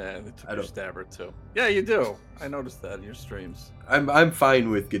took your stabber too. Yeah, you do. I noticed that in your streams. I'm fine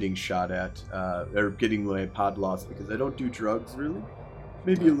with getting shot at, or getting my pod lost, because I don't do drugs, really.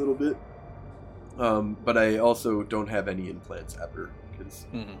 Maybe a little bit. But I also don't have any implants ever, because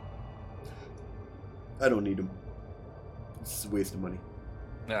I don't need them. It's a waste of money.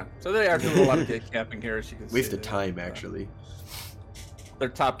 Yeah, so they are doing a lot of gate camping here, as you can see. Waste of time, actually. Their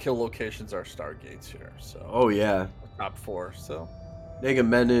top kill locations are Stargates here, so. Oh, yeah. Top 4, so.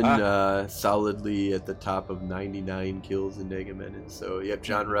 Agamemnon solidly at the top of 99 kills in Agamemnon. So, yep,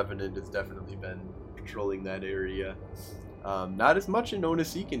 John Revenant has definitely been controlling that area. Not as much in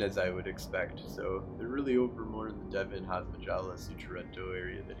Onasikin as I would expect. So, they're really over more in the Devon, Hazmajala, Sutrento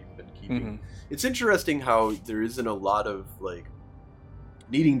area that he's been keeping. It's interesting how there isn't a lot of,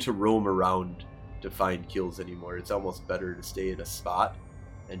 needing to roam around to find kills anymore. It's almost better to stay in a spot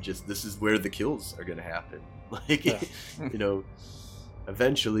and just, this is where the kills are going to happen.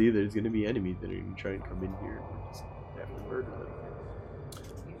 Eventually there's going to be enemies that are going to try and come in here and just have to murder them.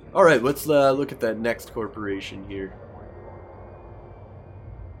 All right, let's look at that next corporation here.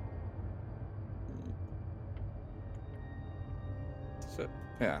 So,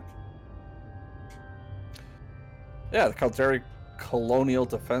 yeah, the Colonial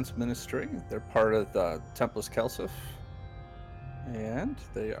Defense Ministry. They're part of the Templus Kelsif. And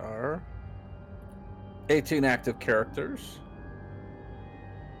they are 18 active characters.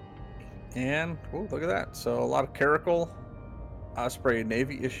 And, oh, look at that. So a lot of Caracal, Osprey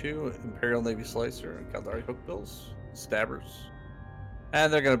Navy issue, Imperial Navy Slicer, Caldari Hookbills, Stabbers.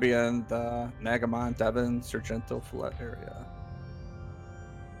 And they're going to be in the Nagamon, Devon, Sargento, Follett area.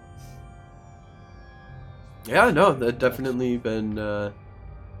 Yeah, no, that definitely been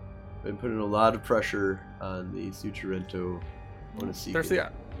putting a lot of pressure on the Suturento. There's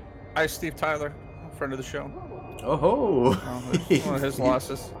the Ice Steve Tyler, friend of the show. Oh ho! One of his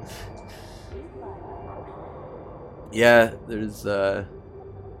losses. Yeah, there's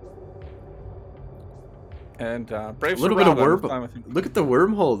and Brave a little bit of wormhole. Look at the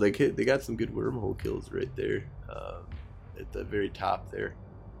wormhole. They got some good wormhole kills right there. At the very top there,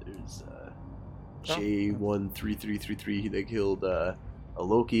 there's J13333. They killed a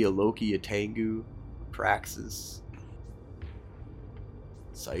Loki, a Tengu, Praxis,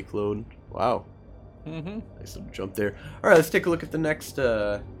 Cyclone. Wow. Nice little jump there. All right, let's take a look at the next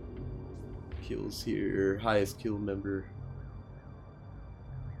kills here. Highest kill member.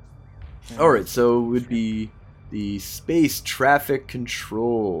 All right, so it would be the Space Traffic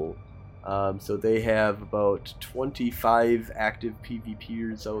Control. So they have about 25 active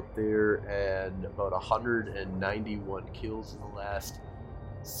PvPers out there and about 191 kills in the last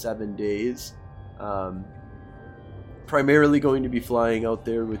 7 days. Primarily going to be flying out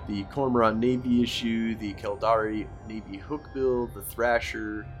there with the Cormorant Navy issue, the Caldari Navy Hookbill, the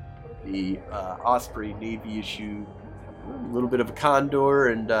Thrasher, the Osprey Navy issue, a little bit of a Condor,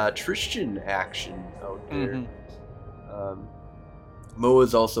 and Tristan action out there. Moa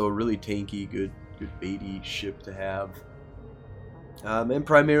is also a really tanky, good baity ship to have. And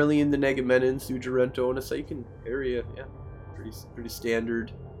primarily in the Negamenon, Suturento, and Asaiken area. Yeah, pretty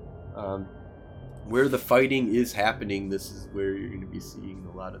standard. Where the fighting is happening, this is where you're going to be seeing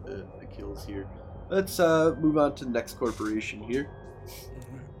a lot of the kills here. Let's move on to the next corporation here.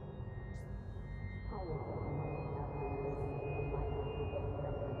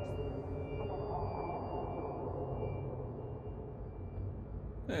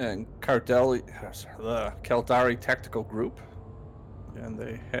 And the Caldari Tactical Group, and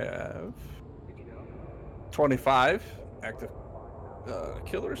they have 25 active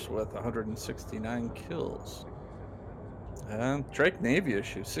killers with 169 kills. And Drake Navy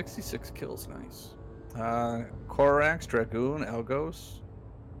issue, 66 kills, nice. Corax, Dragoon, Elgos,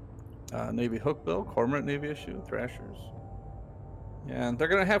 Navy Hookbill, Cormorant Navy issue, Thrashers. And they're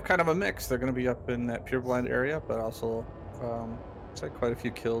going to have kind of a mix. They're going to be up in that Pureblind area, but also looks like quite a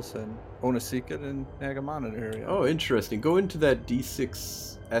few kills in Onasikan and Nagamon area. Oh, interesting. Go into that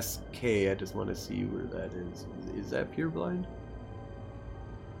D6SK. I just want to see where that is. Is that Pureblind?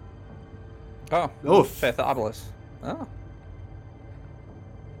 Oh, Fathopolis. Oh.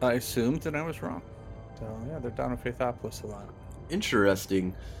 I assumed and I was wrong. So, yeah, they're down in Fathopolis a lot.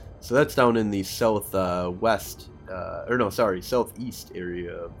 Interesting. So that's down in the southeast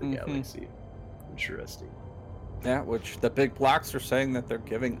area of the galaxy. Interesting. Yeah, which the big blocks are saying that they're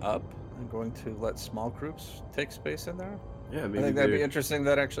giving up and going to let small groups take space in there. Yeah, maybe I think that'd be interesting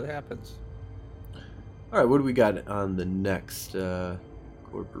that actually happens. All right, what do we got on the next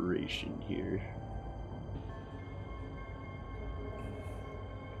corporation here?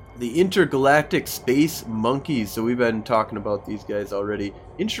 The Intergalactic Space Monkeys. So we've been talking about these guys already.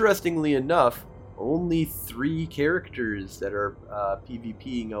 Interestingly enough, only 3 characters that are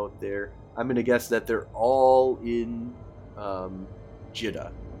PvPing out there. I'm going to guess that they're all in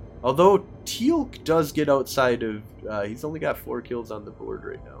Jidda. Although Teal'c does get outside of... he's only got 4 kills on the board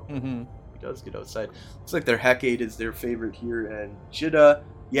right now. He does get outside. Looks like their Hecate is their favorite here. And Jidda...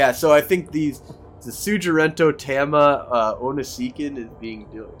 Yeah, so I think the Suturento, Tama, Onasikan is being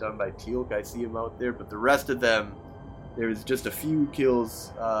done by Teal'c. I see him out there. But the rest of them, there's just a few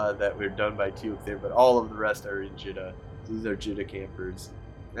kills that were done by Teal'c there. But all of the rest are in Jidda. These are Jidda campers.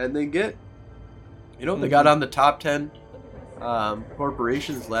 And they get, they got on the top 10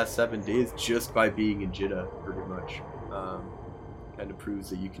 corporations last 7 days just by being in Jidda, pretty much. Kind of proves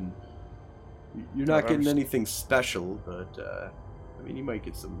that you're not getting anything special, but you might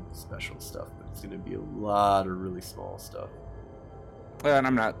get some special stuff, but it's going to be a lot of really small stuff. Yeah, and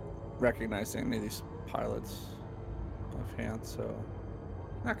I'm not recognizing any of these pilots offhand, so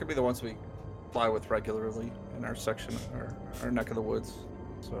not going to be the ones we fly with regularly in our section, our neck of the woods.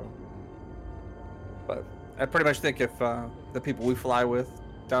 So, but I pretty much think if the people we fly with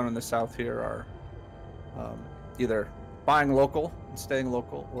down in the south here are either buying local and staying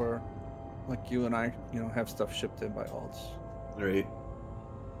local, or like you and I, have stuff shipped in by alts. Right.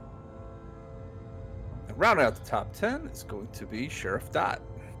 And rounding out the top 10 is going to be Sheriff Dot.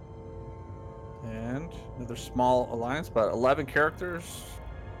 And another small alliance, about 11 characters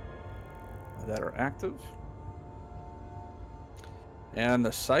that are active. And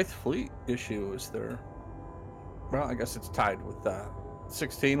the Scythe Fleet issue is there. Well, I guess it's tied with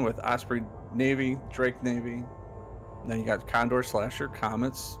 16 with Osprey Navy, Drake Navy. And then you got Condor Slasher,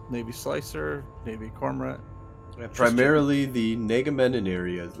 Comets, Navy Slicer, Navy Cormorant. Primarily the Negamenon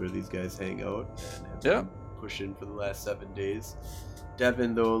areas where these guys hang out and have Yeah. been pushing for the last 7 days.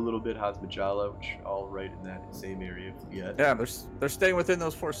 Devon, though, a little bit, Hazmajala, which all right in that same area. Yeah, they're staying within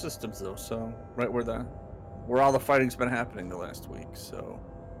those 4 systems though, so right where all the fighting's been happening the last week. So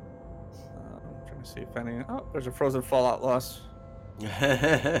I'm trying to see if any. Oh, there's a Frozen Fallout loss.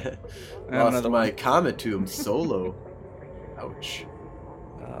 Lost my Comet to him solo. Ouch.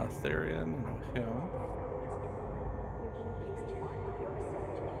 Therian, yeah.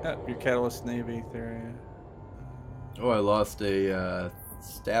 Your Catalyst Navy, Therian. Oh, I lost a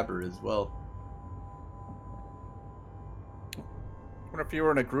Stabber as well. I wonder if you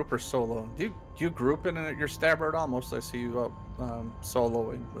were in a group or solo. Do you group in your Stabber at all? Mostly I see you up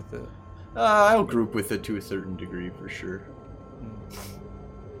soloing with it. I'll group with it to a certain degree for sure.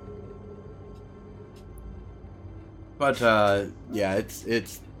 But yeah,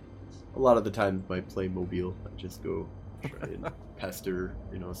 it's a lot of the time my Playmobil, I just go try and pester,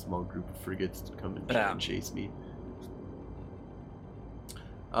 a small group of frigates to come and try and chase me.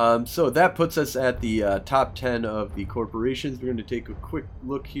 So that puts us at the top 10 of the corporations. We're going to take a quick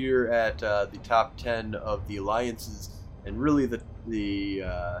look here at the top 10 of the alliances, and really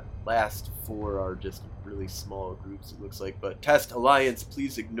the last 4 are just really small groups, it looks like. But Test Alliance,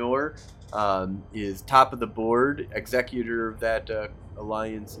 please ignore, is top of the board. Executor of that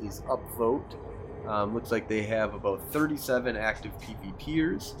alliance is Upvote. Looks like they have about 37 active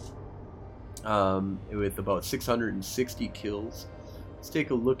PvPers with about 660 kills. Let's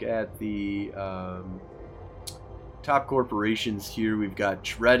take a look at the top corporations here. We've got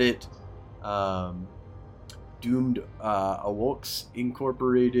Dreadit, Doomed Awokes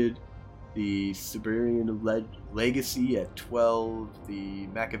Incorporated, the Siberian Legacy at 12, the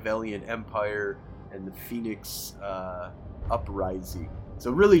Machiavellian Empire, and the Phoenix Uprising.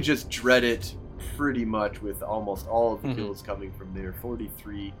 So really just Dreadit pretty much, with almost all of the kills coming from there.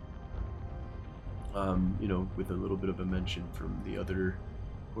 43. With a little bit of a mention from the other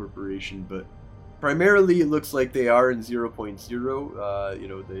corporation, but primarily it looks like they are in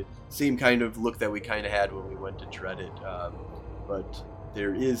 0.0, the same kind of look that we kind of had when we went to Dreadit, but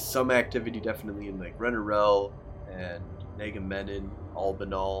there is some activity definitely in like Renarel and Negamenon,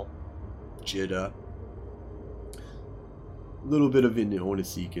 Albanal, Jidda, a little bit of in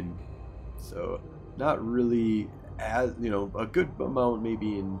Onasikin, so not really as, a good amount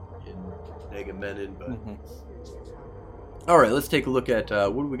maybe in Negamenon, but all right, let's take a look at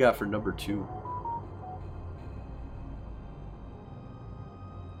what do we got for number 2.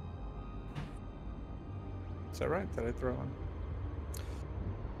 Is that right? Did I throw one?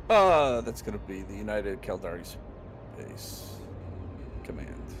 That's gonna be the United Caldari Space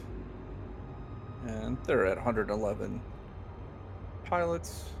Command, and they're at 111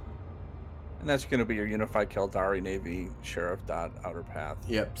 pilots. And that's going to be your Unified Caldari Navy Sheriff Dot Outer Path.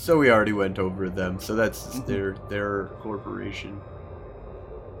 Yep. So we already went over them. So that's their corporation.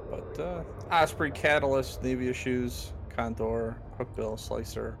 But Osprey, Catalyst, Navy Issues, Condor, Hookbill,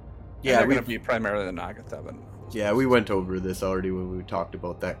 Slicer. Yeah, they're going to be primarily the Nagathevan. Yeah, we went over this already when we talked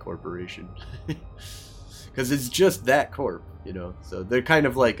about that corporation. Because it's just that corp, So they're kind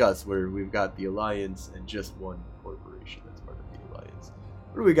of like us, where we've got the Alliance and just one corporation that's part of the Alliance.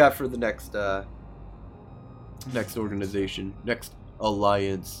 What do we got for the next organization, next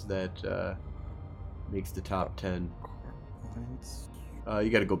alliance that makes the top 10? You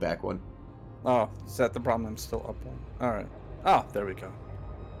got to go back one. Oh, is that the problem? I'm still up one. All right. Oh, there we go.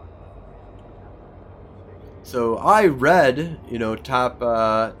 So I read, top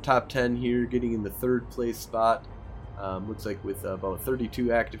 10 here, getting in the 3rd place spot. Looks like with about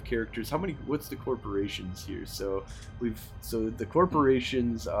 32 active characters. What's the corporations here? So the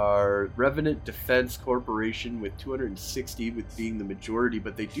corporations are Revenant Defense Corporation with 260, with being the majority,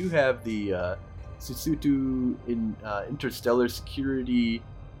 but they do have the Susutu Interstellar Security,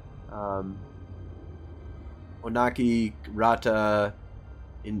 Onaki Rata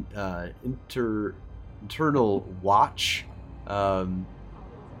Internal Watch,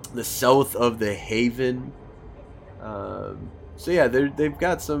 the South of the Haven. So yeah, they've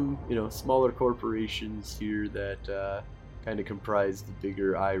got some smaller corporations here that kind of comprise the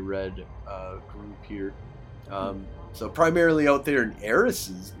bigger IRED group here. So primarily out there in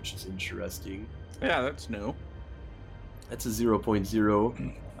Eris's, which is interesting. Yeah, that's new. That's a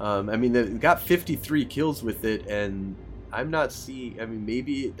 0.0. I mean, they've got 53 kills with it, and I'm not seeing... I mean,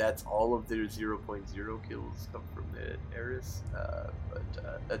 maybe that's all of their 0.0 kills come from the Eris, but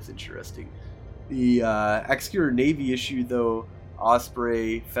that's interesting. The Executor Navy issue, though,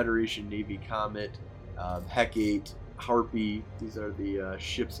 Osprey, Federation Navy Comet, Hecate, Harpy, these are the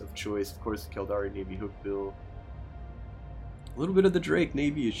ships of choice. Of course, the Caldari Navy Hookbill. A little bit of the Drake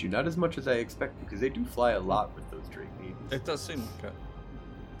Navy issue, not as much as I expected, because they do fly a lot with those Drake Navies. It does seem like it.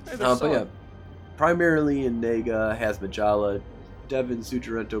 But yeah, primarily in Nega, Hazmajala, Devon,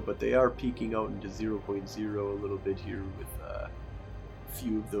 Sujarento, but they are peeking out into 0.0 a little bit here with a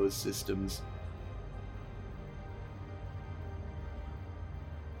few of those systems.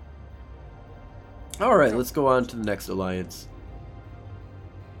 Alright, let's go on to the next alliance.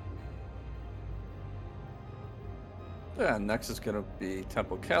 Yeah, next is going to be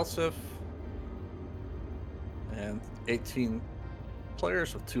Temple Calcif. And 18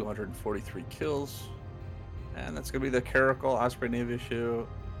 players with 243 kills. And that's going to be the Caracal Osprey Navy issue.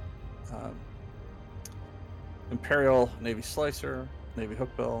 Imperial Navy Slicer, Navy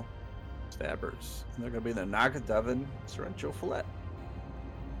Hookbill, Stabbers. And they're going to be the Naga Devon Sorrento Fillet.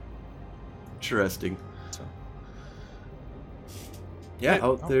 Interesting. So. Yeah,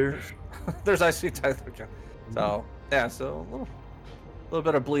 out there. There's IC Tyler. So, yeah, so a little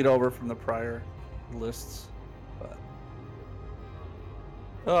bit of bleed over from the prior lists. But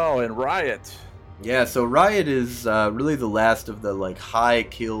and Riot. Yeah, so Riot is really the last of the like high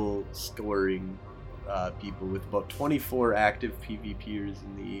kill scoring people, with about 24 active PvPers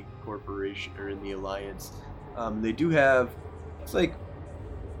in the corporation or in the alliance. They do have, it's like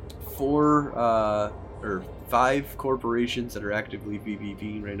 4 or 5 corporations that are actively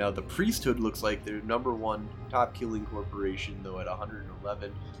PvPing right now. The Priesthood looks like their number 1 top killing corporation, though, at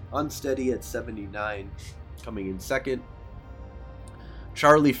 111. Unsteady at 79, coming in second.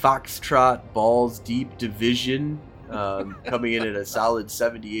 Charlie Foxtrot Balls Deep Division coming in at a solid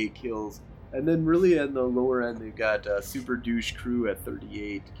 78 kills. And then really on the lower end, they've got Super Douche Crew at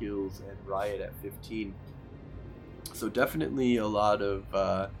 38 kills and Riot at 15. So definitely a lot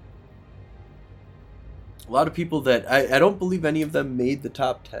of people that I don't believe any of them made the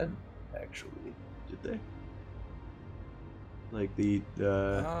top 10. Actually, did they? Like the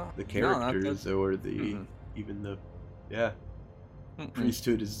characters or the even the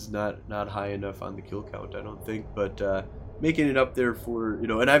Priesthood is not high enough on the kill count, I don't think, but making it up there for,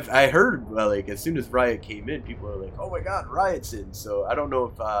 and I heard like as soon as Riot came in, people are like, oh my god, Riot's in. So I don't know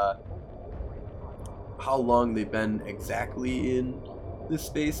if how long they've been exactly in this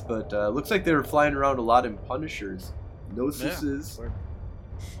space, but looks like they were flying around a lot in Punishers. Gnosis, yeah.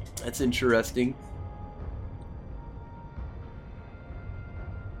 That's interesting.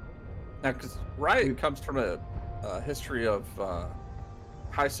 Now, because Riot comes from a history of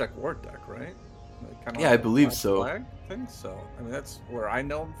high-sec war deck, right? Like, yeah, I believe so. Flag thing? So, I mean, that's where I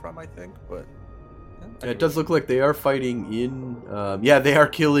know them from, I think, but... Yeah, it does look like they are fighting in... they are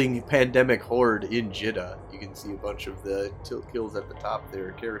killing Pandemic Horde in Jeddah. You can see a bunch of the kills at the top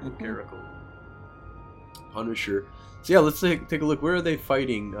there. Caracal. Punisher. So yeah, let's take a look. Where are they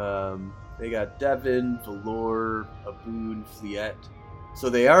fighting? They got Devon, Valor, Aboon, Fleet. So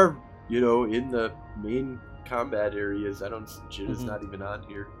they are, in the main combat areas. Jeddah's not even on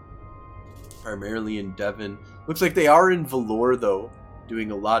here. Primarily in Devon. Looks like they are in Valor, though,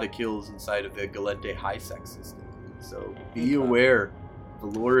 doing a lot of kills inside of the Galente high-sec system. So be aware.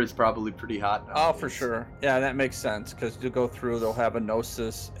 Valor is probably pretty hot now. Oh, for sure. Yeah, that makes sense, because to go through, they'll have a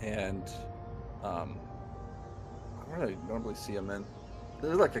Gnosis and... where do I normally see them in?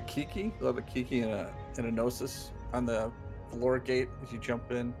 There's like a Kiki. They'll have a Kiki and a Gnosis on the Valor gate as you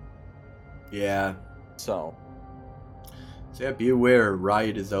jump in. Yeah. So yeah, be aware,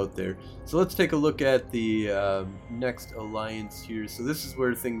 Riot is out there. So let's take a look at the next alliance here. So this is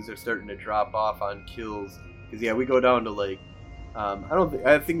where things are starting to drop off on kills. Because yeah, we go down to like,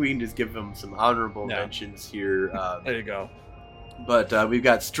 I think we can just give them some honorable mentions here. There you go. But we've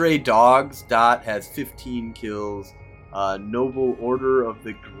got Stray Dogs. Dot has 15 kills. Noble Order of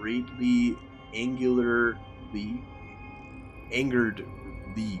the Greatly Angered Leagues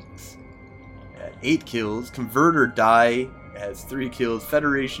at 8 kills. Converter Die has 3 kills.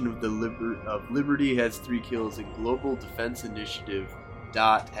 Federation of Liberty has 3 kills. And Global Defense Initiative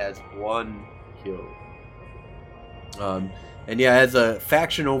Dot has 1 kill. And yeah, as a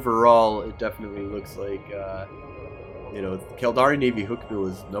faction overall, it definitely looks like Caldari Navy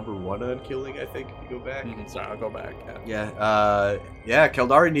Hookbill is #1 on killing, I think, if you go back. So I'll go back. Yeah,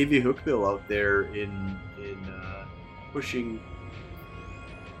 Caldari Navy Hookbill out there in pushing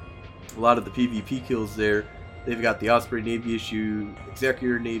a lot of the PvP kills there. They've got the Osprey Navy issue,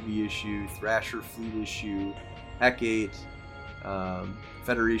 Executor Navy issue, Thrasher Fleet issue, Hecate,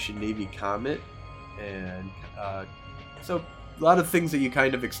 Federation Navy Comet, and so a lot of things that you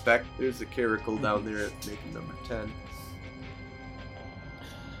kind of expect. There's a Caracal down there at making #10.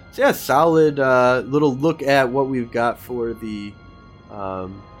 So yeah, solid little look at what we've got for the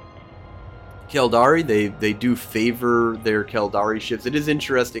Caldari. They do favor their Caldari ships. It is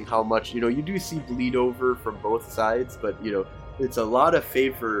interesting how much, you do see bleed over from both sides, but, it's a lot of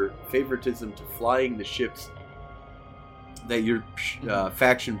favoritism to flying the ships that your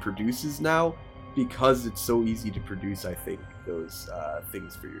faction produces now, because it's so easy to produce, I think, those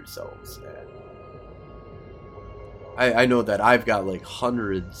things for yourselves. And I know that I've got like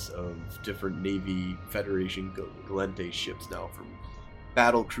hundreds of different Navy Federation Galente ships now, from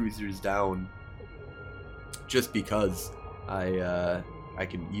battle cruisers down, just because I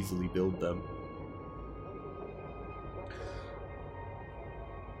can easily build them.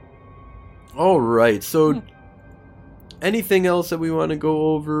 All right, so anything else that we want to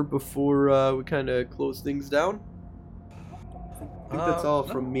go over before we kind of close things down? I think that's all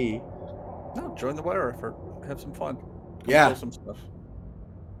from me. No, join the weather effort. Have some fun. Yeah. Some stuff.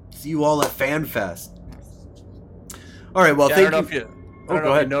 See you all at FanFest. All right, well, thank you. I don't know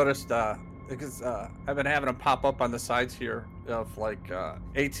go ahead. If you noticed, because I've been having them pop up on the sides here of like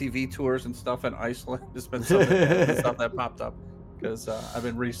ATV tours and stuff in Iceland. There's been some stuff that popped up because I've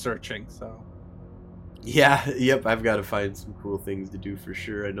been researching. So. Yeah, yep, I've got to find some cool things to do for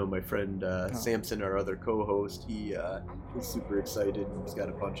sure. I know my friend Samson, our other co-host, he's super excited. He's got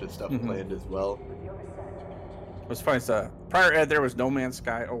a bunch of stuff planned as well. It was funny. Prior Ed, there was No Man's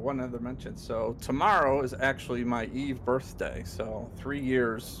Sky. Oh, one other mention. So tomorrow is actually my Eve birthday. So 3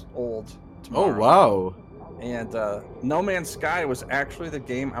 years old tomorrow. Oh, wow. And No Man's Sky was actually the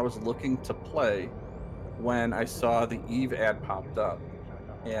game I was looking to play when I saw the Eve ad popped up.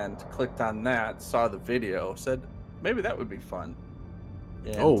 And clicked on that, saw the video, said maybe that would be fun.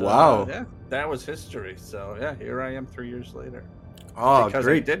 And, oh, wow. Yeah, that was history. So yeah, here I am 3 years later. Oh, because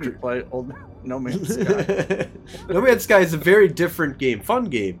great. I did play old No Man's Sky. No Man's Sky is a very different game. Fun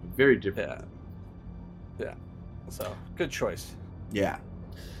game. Very different. Yeah. So good choice. Yeah.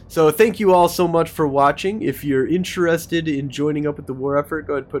 So thank you all so much for watching. If you're interested in joining up with the war effort,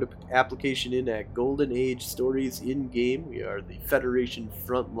 go ahead and put an application in at Golden Age Stories in-game. We are the Federation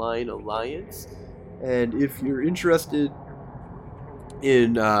Frontline Alliance. And if you're interested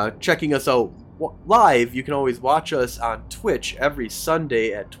in checking us out live, you can always watch us on Twitch every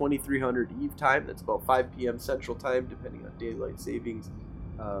Sunday at 2300 Eve time. That's about 5 p.m. Central Time, depending on daylight savings.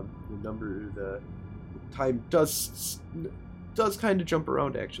 The time does kind of jump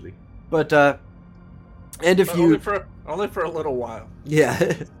around, actually, but and if you only for a little while. Yeah.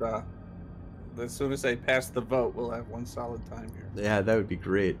 As soon as they pass the vote, we'll have one solid time here. Yeah, that would be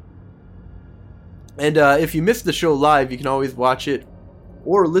great. And if you missed the show live, you can always watch it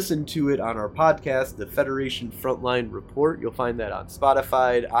or listen to it on our podcast, the Federation Frontline Report. You'll find that on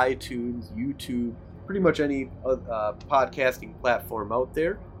Spotify, iTunes, YouTube, pretty much any podcasting platform out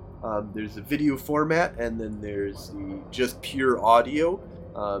there. There's a video format, and then there's the just pure audio.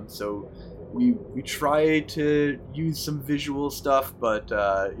 So we try to use some visual stuff, but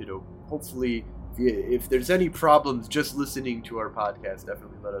hopefully, if there's any problems just listening to our podcast,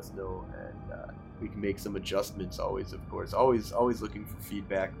 definitely let us know, and we can make some adjustments. Always, of course, always looking for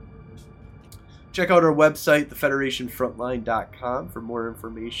feedback. Check out our website, thefederationfrontline.com, for more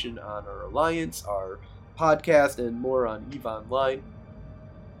information on our alliance, our podcast, and more on EVE Online,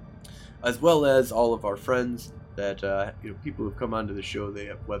 as well as all of our friends that people who've come onto the show. They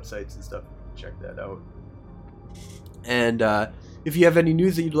have websites and stuff. Check that out. And if you have any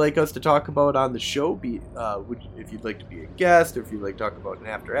news that you'd like us to talk about on the show, if you'd like to be a guest, or if you'd like to talk about an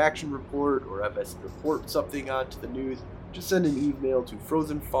after action report, or have us report something onto the news, just send an email to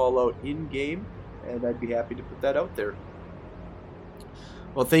Frozen Fallout in-game, and I'd be happy to put that out there.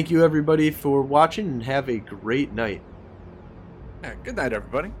 Well, thank you everybody for watching, and have a great night. Yeah, good night,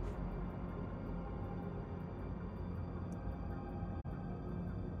 everybody.